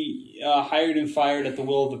be hired and fired at the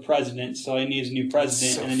will of the president, so he needs a new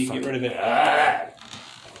president, and then you can get rid of it.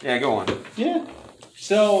 Yeah, go on. Yeah.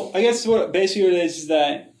 So, I guess what it is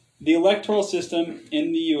that the electoral system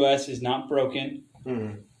in the U.S. is not broken.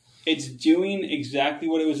 It's doing exactly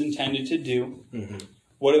what it was intended to do.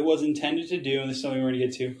 What it was intended to do, and this is something we're going to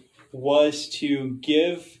get to, was to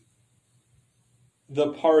give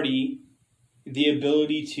the party the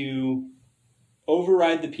ability to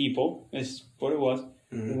override the people, is what it was,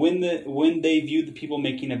 when they viewed the people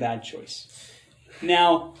making a bad choice.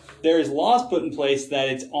 Now, there's laws put in place that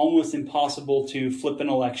it's almost impossible to flip an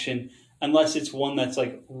election unless it's one that's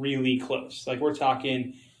like really close. Like we're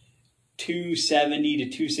talking 270 to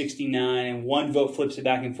 269 and one vote flips it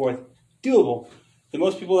back and forth. Doable. The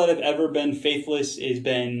most people that have ever been faithless has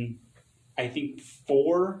been, I think,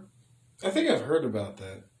 4. I think I've heard about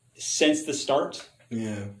that. Since the start.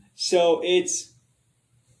 Yeah. So it's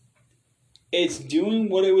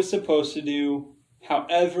doing what it was supposed to do.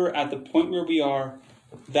 However, at the point where we are,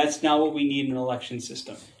 that's not what we need in an election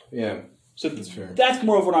system. Yeah. So that's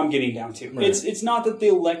more of what I'm getting down to. Right. It's not that the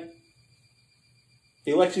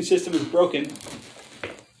election system is broken.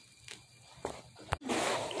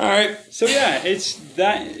 All right. So yeah,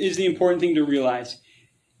 that is the important thing to realize.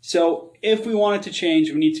 So if we want it to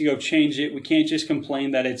change, we need to go change it. We can't just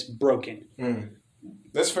complain that it's broken.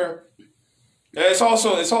 That's fair. It's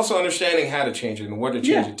also understanding how to change it and what to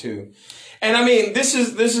change it to. And I mean, this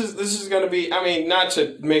is going to be. I mean, not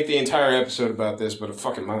to make the entire episode about this, but it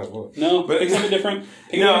fucking might as well. No, but pick something different.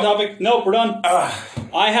 Pick a different topic. Nope, we're done.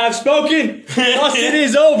 I have spoken. Thus it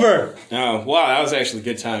is over. Oh, wow, that was actually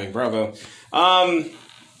good timing. Bravo.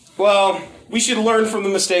 Well, we should learn from the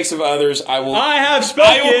mistakes of others. I have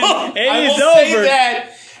spoken. I will say that,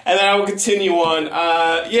 and then I will continue on.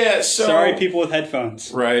 So sorry, people with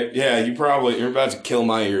headphones. Right? Yeah, you're about to kill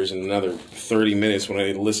my ears in another 30 minutes when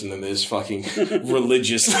I listen to this fucking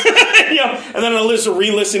religious. And then I'll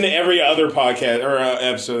re-listen to every other podcast or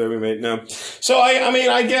episode that we made. No, so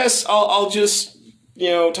I guess I'll just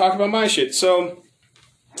talk about my shit. So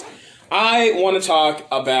I want to talk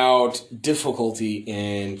about difficulty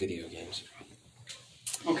in video games.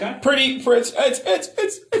 Okay.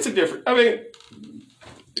 It's a different. I mean,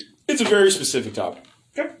 it's a very specific topic.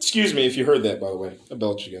 Okay. Excuse me if you heard that, by the way. I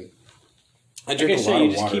belched again. I drink a lot of water.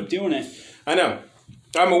 You just keep doing it. I know.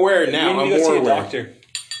 I'm aware now. I'm more aware. Doctor.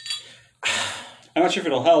 I'm not sure if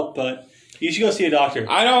it'll help, but you should go see a doctor.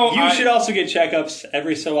 You should also get checkups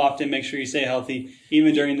every so often. Make sure you stay healthy,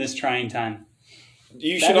 even during this trying time.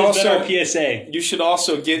 That is our PSA. You should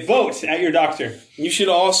also vote at your doctor. You should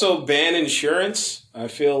also ban insurance. I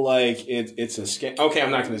feel like it's a scam. Okay,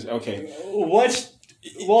 I'm not going to. Okay.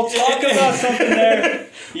 We'll talk about something there.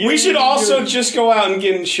 We should also just go out and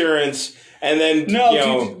get insurance, and then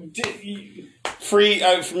free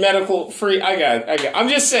medical free. I got it. I'm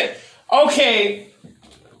just saying. Okay.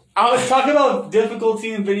 Let's talk about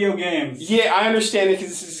difficulty in video games. Yeah, I understand it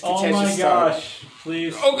because this is a contentious topic. Oh my gosh.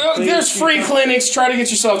 Please. Please, there's free clinics. Try to get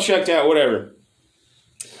yourself checked out. Whatever.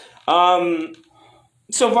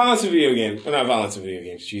 So violence in video games. Not violence in video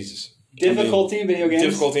games. Jesus. Difficulty in video games.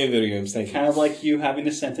 Difficulty in video games. Thank you. Kind of like you having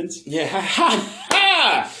a sentence.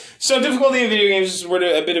 Yeah. So difficulty in video games is a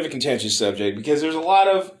bit of a contentious subject because there's a lot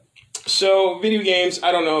of... So video games,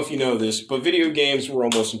 I don't know if you know this, but video games were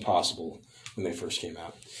almost impossible when they first came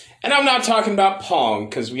out. And I'm not talking about Pong,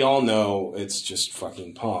 because we all know it's just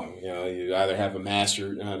fucking Pong. You either have a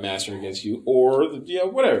master against you, or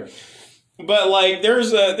whatever. But like,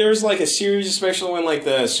 there's like a series, especially in like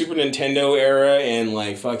the Super Nintendo era and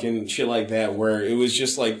like fucking shit like that, where it was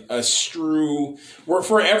just like a where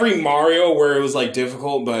for every Mario where it was like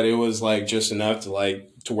difficult, but it was like just enough to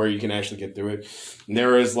where you can actually get through it. And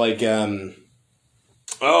there was like goddamn.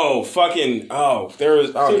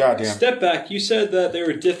 Step back. You said that they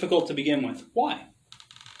were difficult to begin with. Why?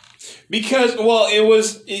 Because, well, it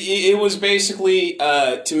was basically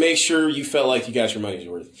to make sure you felt like you got your money's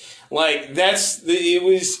worth. Like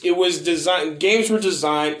it was designed. Games were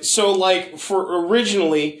designed so like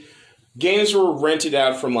originally, games were rented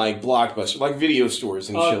out from like Blockbuster, like video stores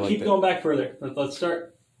and shit like that. Keep going back further. Let's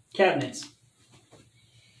start cabinets.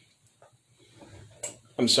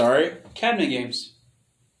 I'm sorry? Cabinet games.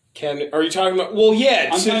 Cabinet? Are you talking about... Well, yeah.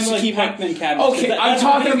 I'm talking about like Pac-Man cabinets. Okay, I'm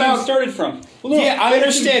talking about... started from. Well, yeah, I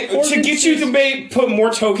understand. To get you to put more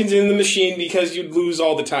tokens in the machine because you'd lose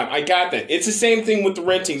all the time. I got that. It's the same thing with the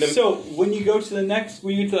renting. So, when you go to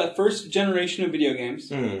that first generation of video games,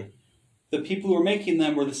 the people who were making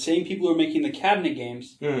them were the same people who were making the cabinet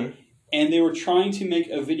games, and they were trying to make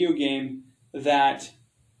a video game that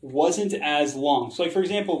wasn't as long. So, like, for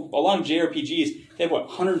example, a lot of JRPGs, they have,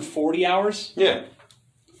 140 hours? Yeah.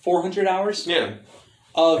 400 hours? Yeah.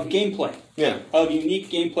 Of gameplay. Yeah. Of unique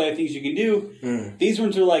gameplay of things you can do. These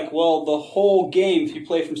ones are like, well, the whole game, if you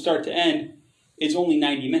play from start to end, is only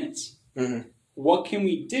 90 minutes. What can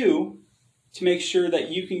we do to make sure that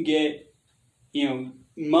you can get,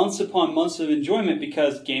 months upon months of enjoyment,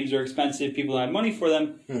 because games are expensive, people don't have money for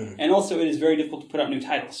them, and also it is very difficult to put out new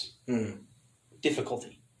titles.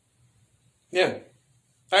 Difficulty. Yeah.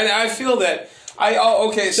 I feel that.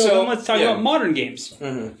 So then let's talk about modern games.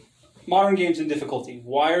 Modern games and difficulty.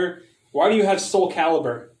 Why do you have Soul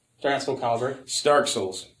Calibur? Sorry, not Soul Calibur. Dark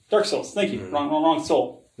Souls. Dark Souls. Thank you. Wrong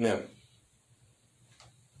Soul. Yeah.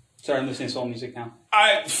 Sorry, I'm listening to soul music now.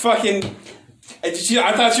 I thought you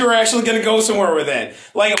were actually going to go somewhere with that.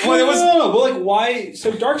 Like, what was? No. But like, why?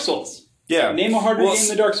 So Dark Souls. Yeah. Name a harder game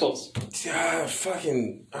than Dark Souls. I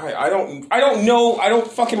don't know. I don't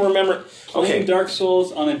fucking remember. Playing Dark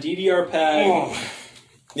Souls on a DDR pad. Oh.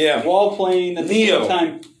 Yeah. While playing at the same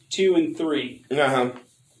time 2 and 3. Uh-huh.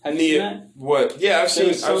 Have you seen that? What? Yeah, I've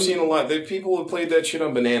seen a lot. The people have played that shit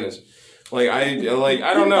on bananas. I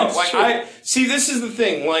don't know. This is the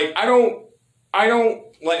thing. Like, I don't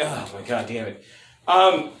like, oh my god damn it.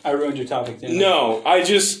 I ruined your topic, didn't I? No, I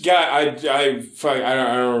just got, I don't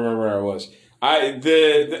remember where I was.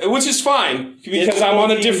 Which is fine because I'm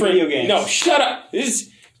on a different video games. No, shut up.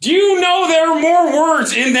 Do you know there are more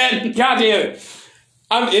words in that? Goddamn it.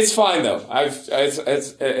 It's fine though.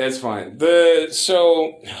 It's fine. The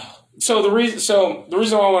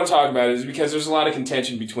reason why I want to talk about it is because there's a lot of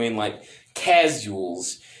contention between like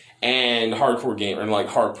casuals and hardcore gamer and like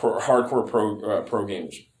hardcore pro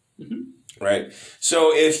gamers. Mm-hmm. Right.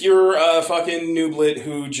 So if you're a fucking nooblet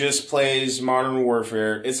who just plays Modern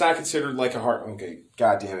Warfare, it's not considered like a hard. Okay,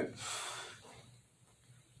 god damn it.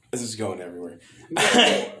 This is going everywhere.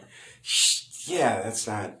 Yeah, that's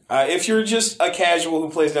not. If you're just a casual who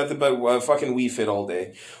plays nothing but fucking Wii Fit all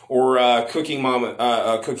day, or Cooking Mama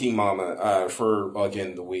for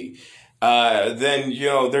again the Wii, then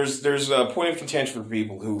there's a point of contention for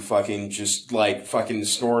people who fucking just like fucking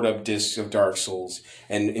snort up discs of Dark Souls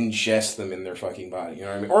and ingest them in their fucking body. You know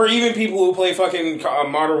what I mean? Or even people who play fucking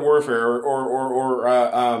Modern Warfare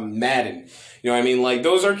or Madden. You know what I mean? Like,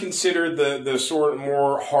 those are considered the sort of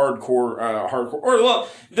more hardcore.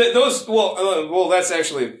 That's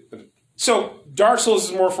actually... So, Dark Souls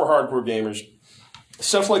is more for hardcore gamers.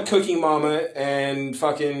 Stuff like Cooking Mama and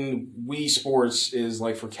fucking Wii Sports is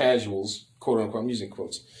like for casuals, quote unquote. I'm using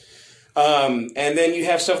quotes. And then you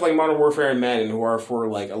have stuff like Modern Warfare and Madden, who are for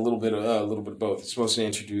like a little bit of both. It's supposed to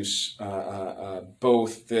introduce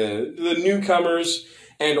both the newcomers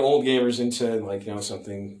and old gamers into like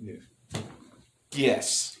something new.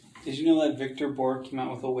 Yes. Did you know that Victor Borg came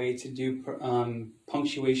out with a way to do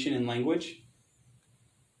punctuation in language?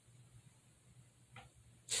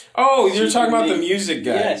 Oh, you're talking about the music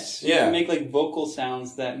guy. Yes. You can make like vocal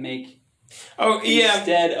sounds that make... Oh, yeah.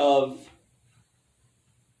 Instead of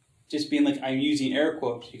just being like, I'm using air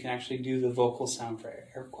quotes, you can actually do the vocal sound for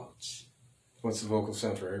air quotes. What's the vocal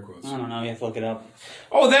sound for air quotes? I don't know. You have to look it up.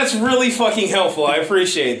 Oh, that's really fucking helpful. I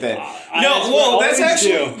appreciate that.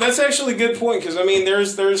 That's actually a good point because I mean,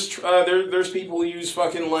 there's people who use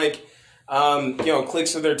fucking like,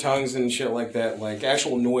 clicks of their tongues and shit like that, like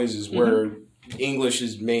actual noises where English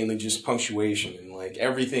is mainly just punctuation and like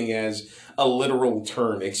everything has a literal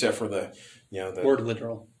term except for the word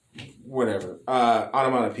literal. Whatever.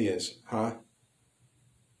 Onomatopoeias, huh?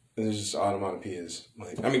 There's just onomatopoeias.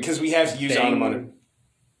 Like, I mean, because we have to use onomatopoeias.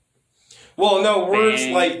 Well, no, words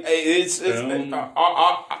like it's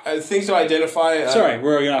things to identify. Sorry,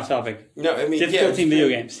 we're getting off topic. No, I mean difficulty in video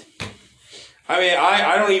games. I mean,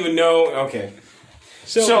 I don't even know. Okay.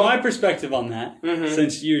 So my perspective on that,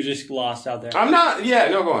 since you're just lost out there. I'm not. Yeah,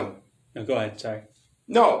 no, go on. No, go ahead. Sorry.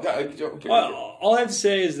 No. Well, all I have to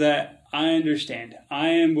say is that I understand.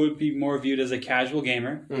 I would be more viewed as a casual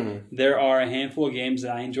gamer. Mm-hmm. There are a handful of games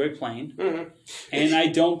that I enjoy playing, and I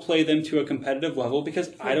don't play them to a competitive level because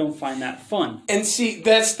I don't find that fun. And see,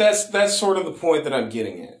 that's sort of the point that I'm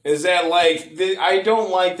getting at. Is that like I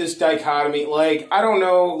don't like this dichotomy. Like I don't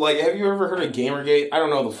know. Like, have you ever heard of Gamergate? I don't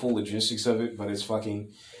know the full logistics of it, but it's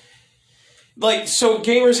fucking. Like, so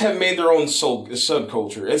gamers have made their own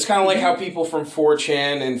subculture. It's kind of like how people from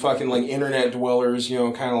 4chan and fucking, like, internet dwellers,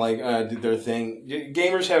 kind of like, did their thing.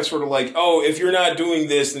 Gamers have sort of like, oh, if you're not doing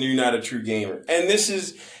this, then you're not a true gamer. And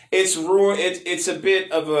it's a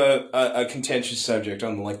bit of a contentious subject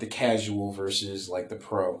on, like, the casual versus, like, the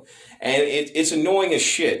pro. And it's annoying as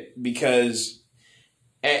shit because...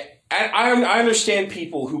 I understand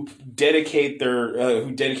people who dedicate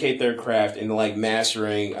their craft into like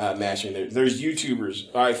mastering. There's YouTubers.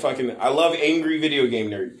 I love Angry Video Game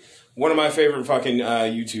Nerd. One of my favorite fucking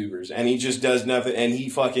YouTubers, and he just does nothing, and he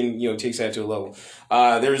fucking takes that to a level.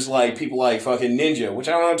 There's like people like fucking Ninja, which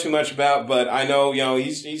I don't know too much about, but I know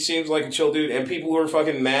he seems like a chill dude, and people who are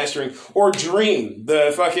fucking mastering, or Dream,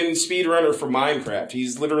 the fucking speedrunner for Minecraft.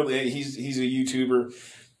 He's a YouTuber.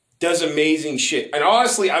 Does amazing shit. And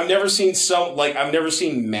honestly, I've never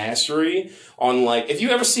seen mastery on like, if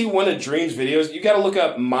you ever see one of Dream's videos, you gotta look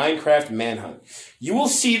up Minecraft Manhunt. You will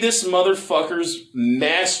see this motherfucker's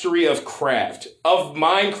mastery of craft, of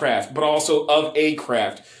Minecraft, but also of a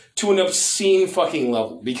craft to an obscene fucking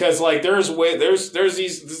level. Because like, there's this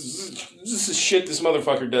is shit this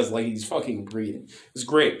motherfucker does, like he's fucking breathing. It's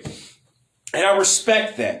great. And I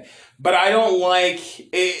respect that. But I don't like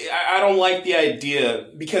the idea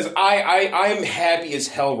because I'm happy as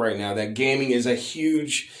hell right now that gaming is a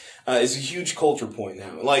huge culture point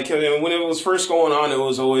now. Like when it was first going on, it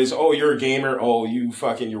was always, oh, you're a gamer, oh,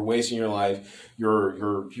 you're wasting your life,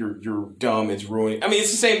 you're dumb, it's ruining. I mean, it's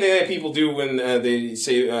the same thing that people do when they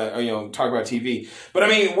say talk about TV. But I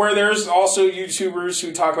mean, where there's also YouTubers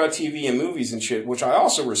who talk about TV and movies and shit, which I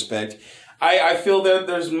also respect. I feel that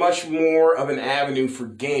there's much more of an avenue for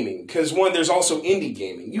gaming. Because, one, there's also indie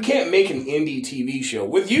gaming. You can't make an indie TV show.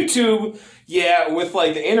 With YouTube, yeah. With,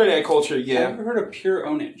 like, the internet culture, yeah. Have you ever heard of Pure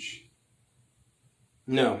Ownage?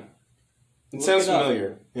 No. It Look sounds it up.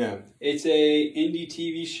 familiar. Yeah. It's a indie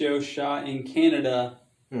TV show shot in Canada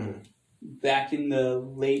back in the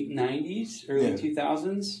late 90s, early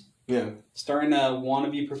 2000s. Yeah. Starring a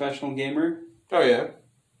wannabe professional gamer. Oh, yeah.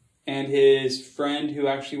 And his friend who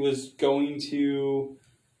actually was going to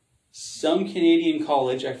some Canadian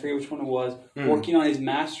college, I forget which one it was, working on his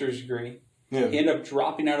master's degree. Yeah. He ended up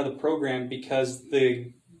dropping out of the program because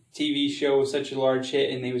the TV show was such a large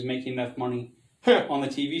hit and he was making enough money on the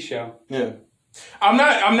TV show. Yeah. I'm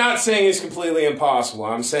not saying it's completely impossible.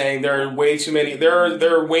 I'm saying there are way too many.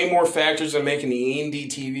 There are way more factors in making the indie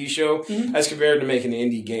TV show as compared to making an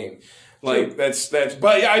indie game. Like that's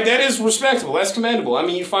but yeah, that is respectable. That's commendable. I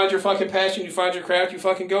mean, you find your fucking passion, you find your craft, you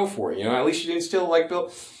fucking go for it. You know, at least you didn't steal like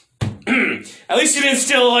Bill. At least you didn't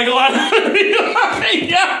steal like a lot of.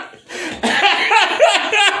 Yeah.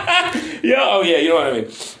 Yeah. Oh yeah. You know what I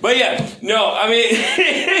mean. But yeah. No. I mean.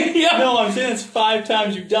 Yeah. No, I'm saying it's 5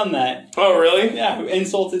 times you've done that. Oh really? Yeah.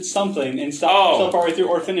 Insulted something and stopped yourself partway through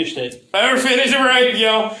or finished it. I never finished it right,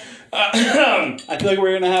 yo. I feel like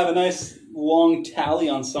we're gonna have a nice long tally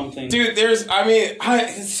on something. Dude, it's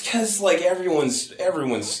because like everyone's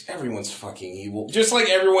fucking evil. Just like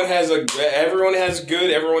everyone has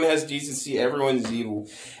good, everyone has decency, everyone's evil,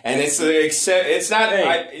 and it's not.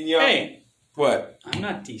 Hey, what? I'm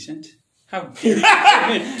not decent. How dare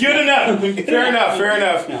you? Good enough. Fair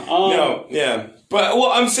enough. No, yeah. But,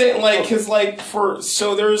 well, I'm saying, like, because, like,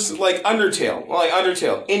 there's, like, Undertale,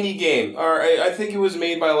 indie game, or I think it was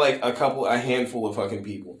made by, like, a handful of fucking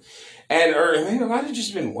people. Or maybe it might have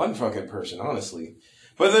just been one fucking person, honestly.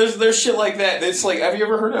 But there's shit like that. It's like, have you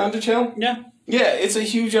ever heard of Undertale? Yeah. Yeah, it's a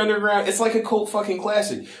huge underground. It's like a cult fucking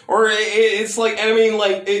classic. Or it's like, I mean,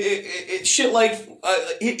 like it shit like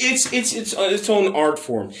it's its own art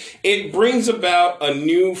form. It brings about a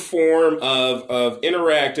new form of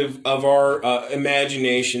interactive of our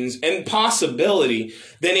imaginations and possibility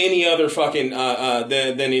than any other fucking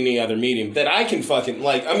than any other medium that I can fucking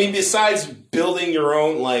like. I mean, besides building your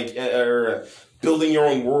own building your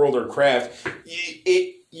own world or craft,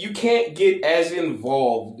 you can't get as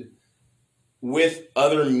involved with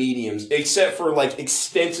other mediums, except for like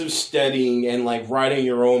extensive studying and like writing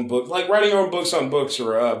your own book, like writing your own books on books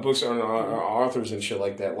or books on authors and shit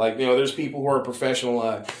like that. Like, you know, there's people who are professional,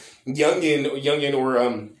 Youngin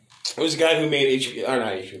or there's a guy who made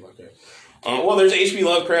not H.P. Lovecraft. Well, there's H.P.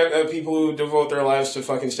 Lovecraft, people who devote their lives to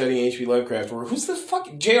fucking studying H.P. Lovecraft, or who's the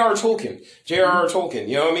fuck? J.R.R. Tolkien.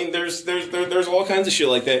 You know what I mean? There's all kinds of shit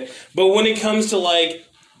like that. But when it comes to like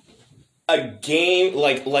a game,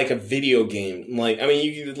 like a video game, like, I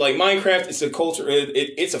mean, like Minecraft, it's a culture,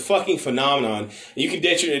 it's a fucking phenomenon. You can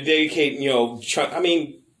dedicate, you know, I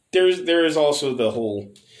mean, there is also the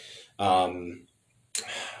whole,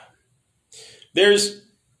 there's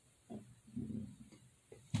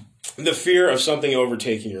the fear of something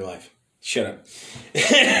overtaking your life. Shut up.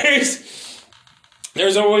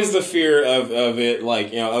 There's always the fear of it,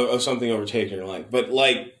 like, you know, of something overtaking your life. But,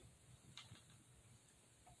 like,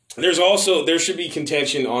 there should be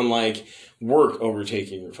contention on, like, work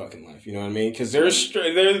overtaking your fucking life. You know what I mean? Because there's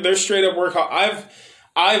straight up work. I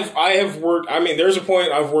have worked. I mean, there's a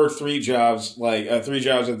point I've worked 3 jobs, like 3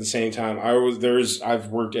 jobs at the same time. I've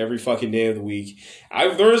worked every fucking day of the week.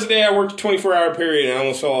 There was a day I worked a 24-hour period and I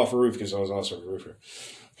almost fell off a roof because I was also a roofer.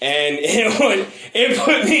 And it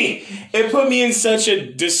put me in such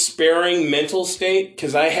a despairing mental state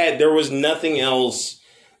because there was nothing else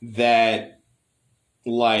that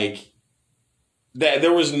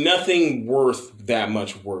there was nothing worth that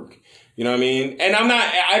much work. You know what I mean? And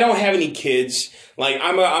I don't have any kids. Like,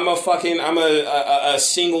 I'm a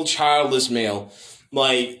single childless male.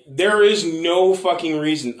 Like, there is no fucking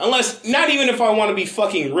reason, unless, not even if I want to be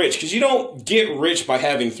fucking rich, because you don't get rich by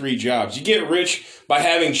having 3 jobs. You get rich by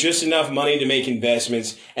having just enough money to make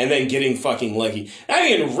investments and then getting fucking lucky. Not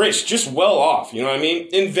even rich, just well off. You know what I mean?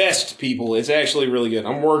 Invest, people. It's actually really good.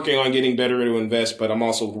 I'm working on getting better to invest, but I'm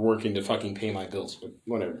also working to fucking pay my bills, but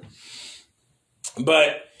whatever.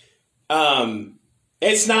 But,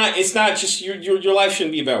 it's not just your life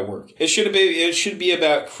shouldn't be about work. It should be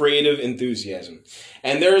about creative enthusiasm.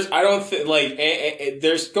 And go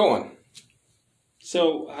on.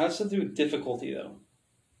 So how does it do with difficulty though?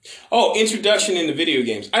 Oh, introduction into video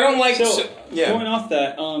games. I don't like Going off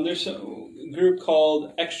that, there's a group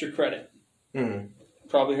called Extra Credit. Mm-hmm.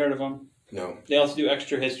 Probably heard of them. No. They also do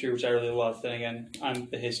Extra History, which I really love. Then again, I'm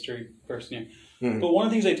the history person here. Mm-hmm. But one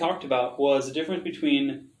of the things they talked about was the difference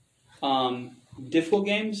between difficult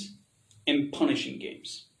games and punishing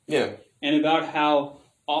games. Yeah. And about how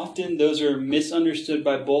often those are misunderstood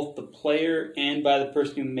by both the player and by the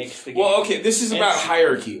person who makes the game. Well, okay, this is about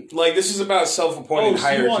hierarchy. Like, this is about self-appointed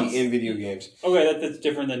hierarchy in video games. Okay, that's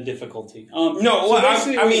different than difficulty. No, well,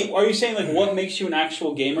 I mean... Are you saying, like, what makes you an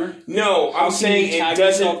actual gamer? No, I'm saying it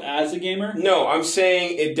doesn't... yourself as a gamer? No, I'm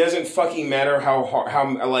saying it doesn't fucking matter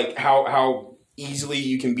how easily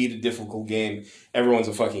you can beat a difficult game. Everyone's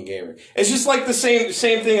a fucking gamer. It's just like the same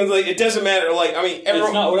thing. Like, it doesn't matter. Like, I mean,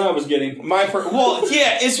 it's not what I was getting. Well,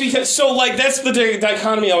 yeah, it's because that's the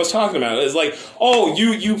dichotomy I was talking about. It's like, oh,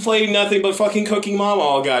 you play nothing but fucking Cooking Mama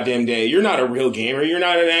all goddamn day. You're not a real gamer. You're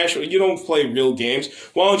not you don't play real games.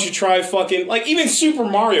 Why don't you try fucking like even Super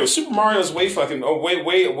Mario? Super Mario's way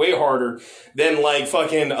harder than like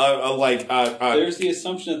fucking There's the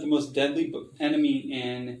assumption that the most deadly enemy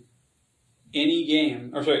in any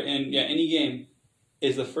game, any game,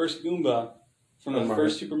 is the first Goomba from the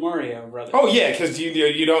first Super Mario, brother. Oh yeah, because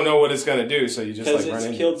you don't know what it's gonna do, so you just like run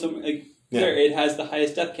into it. Killed some. It has the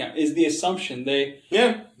highest death count. Is the assumption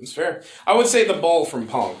Yeah, it's fair. I would say the ball from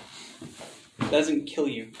Pong doesn't kill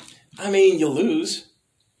you. I mean, you lose.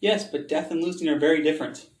 Yes, but death and losing are very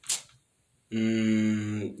different.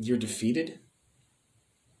 You're defeated.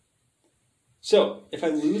 So, if I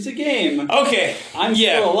lose a game, okay, I'm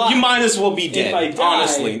still alive. You might as well be dead. If I die,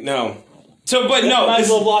 honestly, no. So, but no, you might as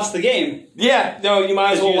well have lost the game. Yeah, no, you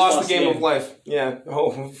might as well lost the game of life. Yeah.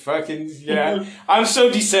 Oh, fucking yeah. I'm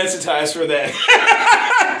so desensitized for that.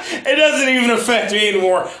 It doesn't even affect me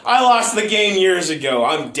anymore. I lost the game years ago.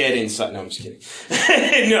 I'm dead inside. No, I'm just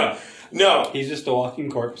kidding. No. He's just a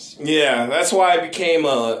walking corpse. Yeah, that's why I became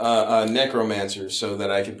a necromancer, so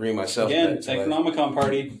that I could bring myself again, back to Technomicon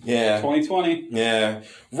party. Yeah. 2020. Yeah.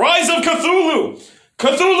 Rise of Cthulhu!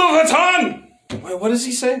 Cthulhu Hatan! Wait, what does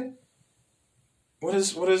he say? What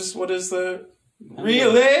is the...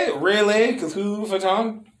 Really? Cthulhu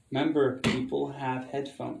Hatan? Remember, people have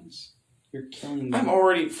headphones. You're killing them. I'm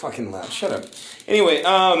already fucking loud. Shut up. Anyway,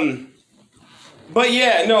 but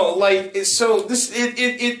yeah, no, like, so this,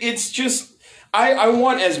 it's just, I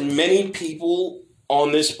want as many people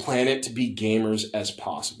on this planet to be gamers as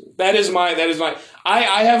possible.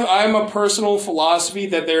 I'm a personal philosophy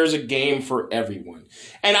that there's a game for everyone.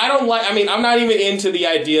 And I'm not even into the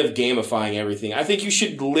idea of gamifying everything. I think you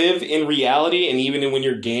should live in reality, and even when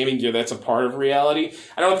you're gaming, that's a part of reality.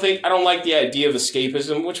 I don't like the idea of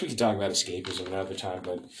escapism, which we could talk about escapism another time,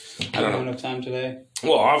 but I don't know. Enough time today.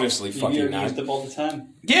 Well, obviously, fucking not. You used up all the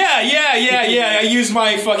time. Yeah. I used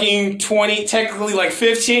my fucking 20, technically like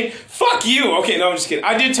 15. Fuck you. Okay, no, I'm just kidding.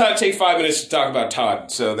 I did take 5 minutes to talk about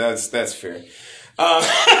Todd, so that's fair. But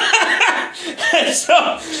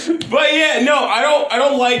yeah, no, I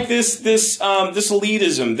don't like this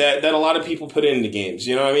elitism that a lot of people put into games.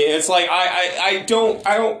 You know what I mean? It's like I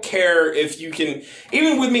don't care if you can.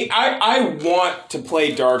 Even with me, I want to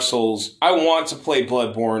play Dark Souls. I want to play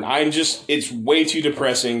Bloodborne. It's way too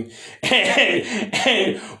depressing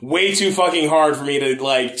and way too fucking hard for me to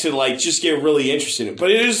just get really interested in it.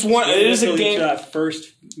 But it is a game. That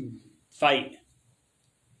first fight.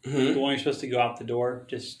 Mm-hmm. The one you're supposed to go out the door,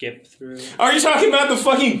 just skip through. Are you talking about the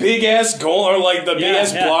fucking big ass goal or like the big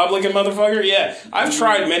ass blob looking motherfucker? Yeah, I've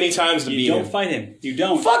tried many times to beat him. You don't fight him. You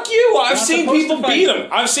don't. Fuck you! I've seen people beat him.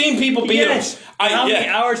 I've seen people beat him. How many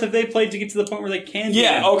hours have they played to get to the point where they can?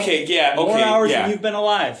 More hours than you've been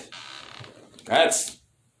alive. That's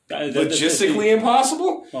logistically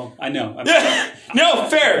impossible. Well, I know. No,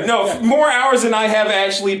 fair. No, more hours than I have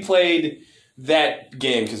actually played that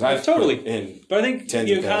game, because I've totally put in. But I think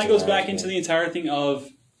it kind of goes back into the entire thing of,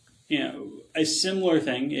 a similar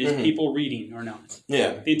thing is people reading or not.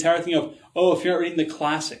 Yeah. The entire thing of, if you're not reading the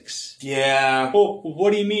classics. Yeah. Well,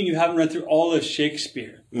 what do you mean you haven't read through all of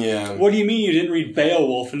Shakespeare? Yeah. What do you mean you didn't read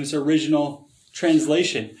Beowulf in its original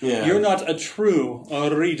translation? Yeah. You're not a true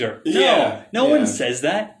reader. No one says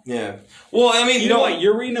that. Yeah. Well, I mean, you know what?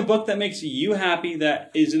 You're reading a book that makes you happy,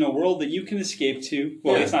 that is in a world that you can escape to.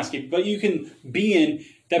 Well, it's not escape, but you can be in,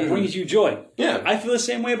 that brings you joy. Yeah. I feel the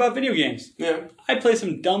same way about video games. Yeah. I play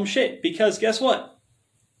some dumb shit because guess what?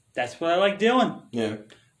 That's what I like doing. Yeah.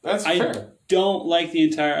 That's fair. I don't like the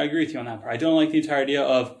entire, I agree with you on that part. I don't like the entire idea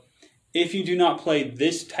of, if you do not play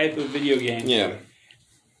this type of video game. Yeah.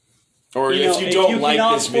 Or if you don't like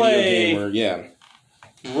this video game,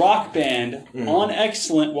 Rock Band on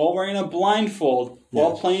Excellent while wearing a blindfold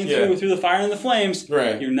while playing through the Fire and the Flames,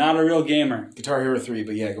 you're not a real gamer. Guitar Hero 3,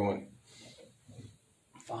 but go on.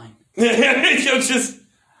 Fine.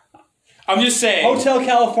 I'm just saying. Hotel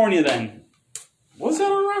California then. Was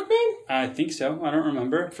that on Rock Band? I think so. I don't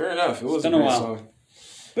remember. Fair enough. It was been a while.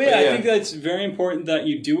 But yeah, I think that's very important that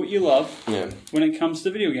you do what you love when it comes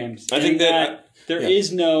to video games. I think that there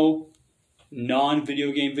is no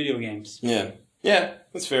non-video games. Yeah. Yeah,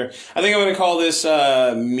 that's fair. I think I'm going to call this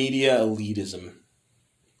media elitism.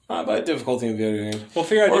 By difficulty in video games. We'll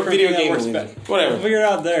figure out or video game whatever. We'll figure it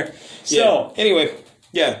out there. So anyway,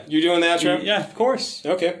 you're doing the outro? Yeah, of course.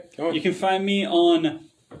 Okay, go on. You can find me on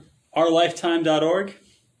ourlifetime.org.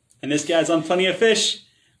 And this guy's on Plenty of Fish.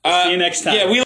 See you next time. Yeah,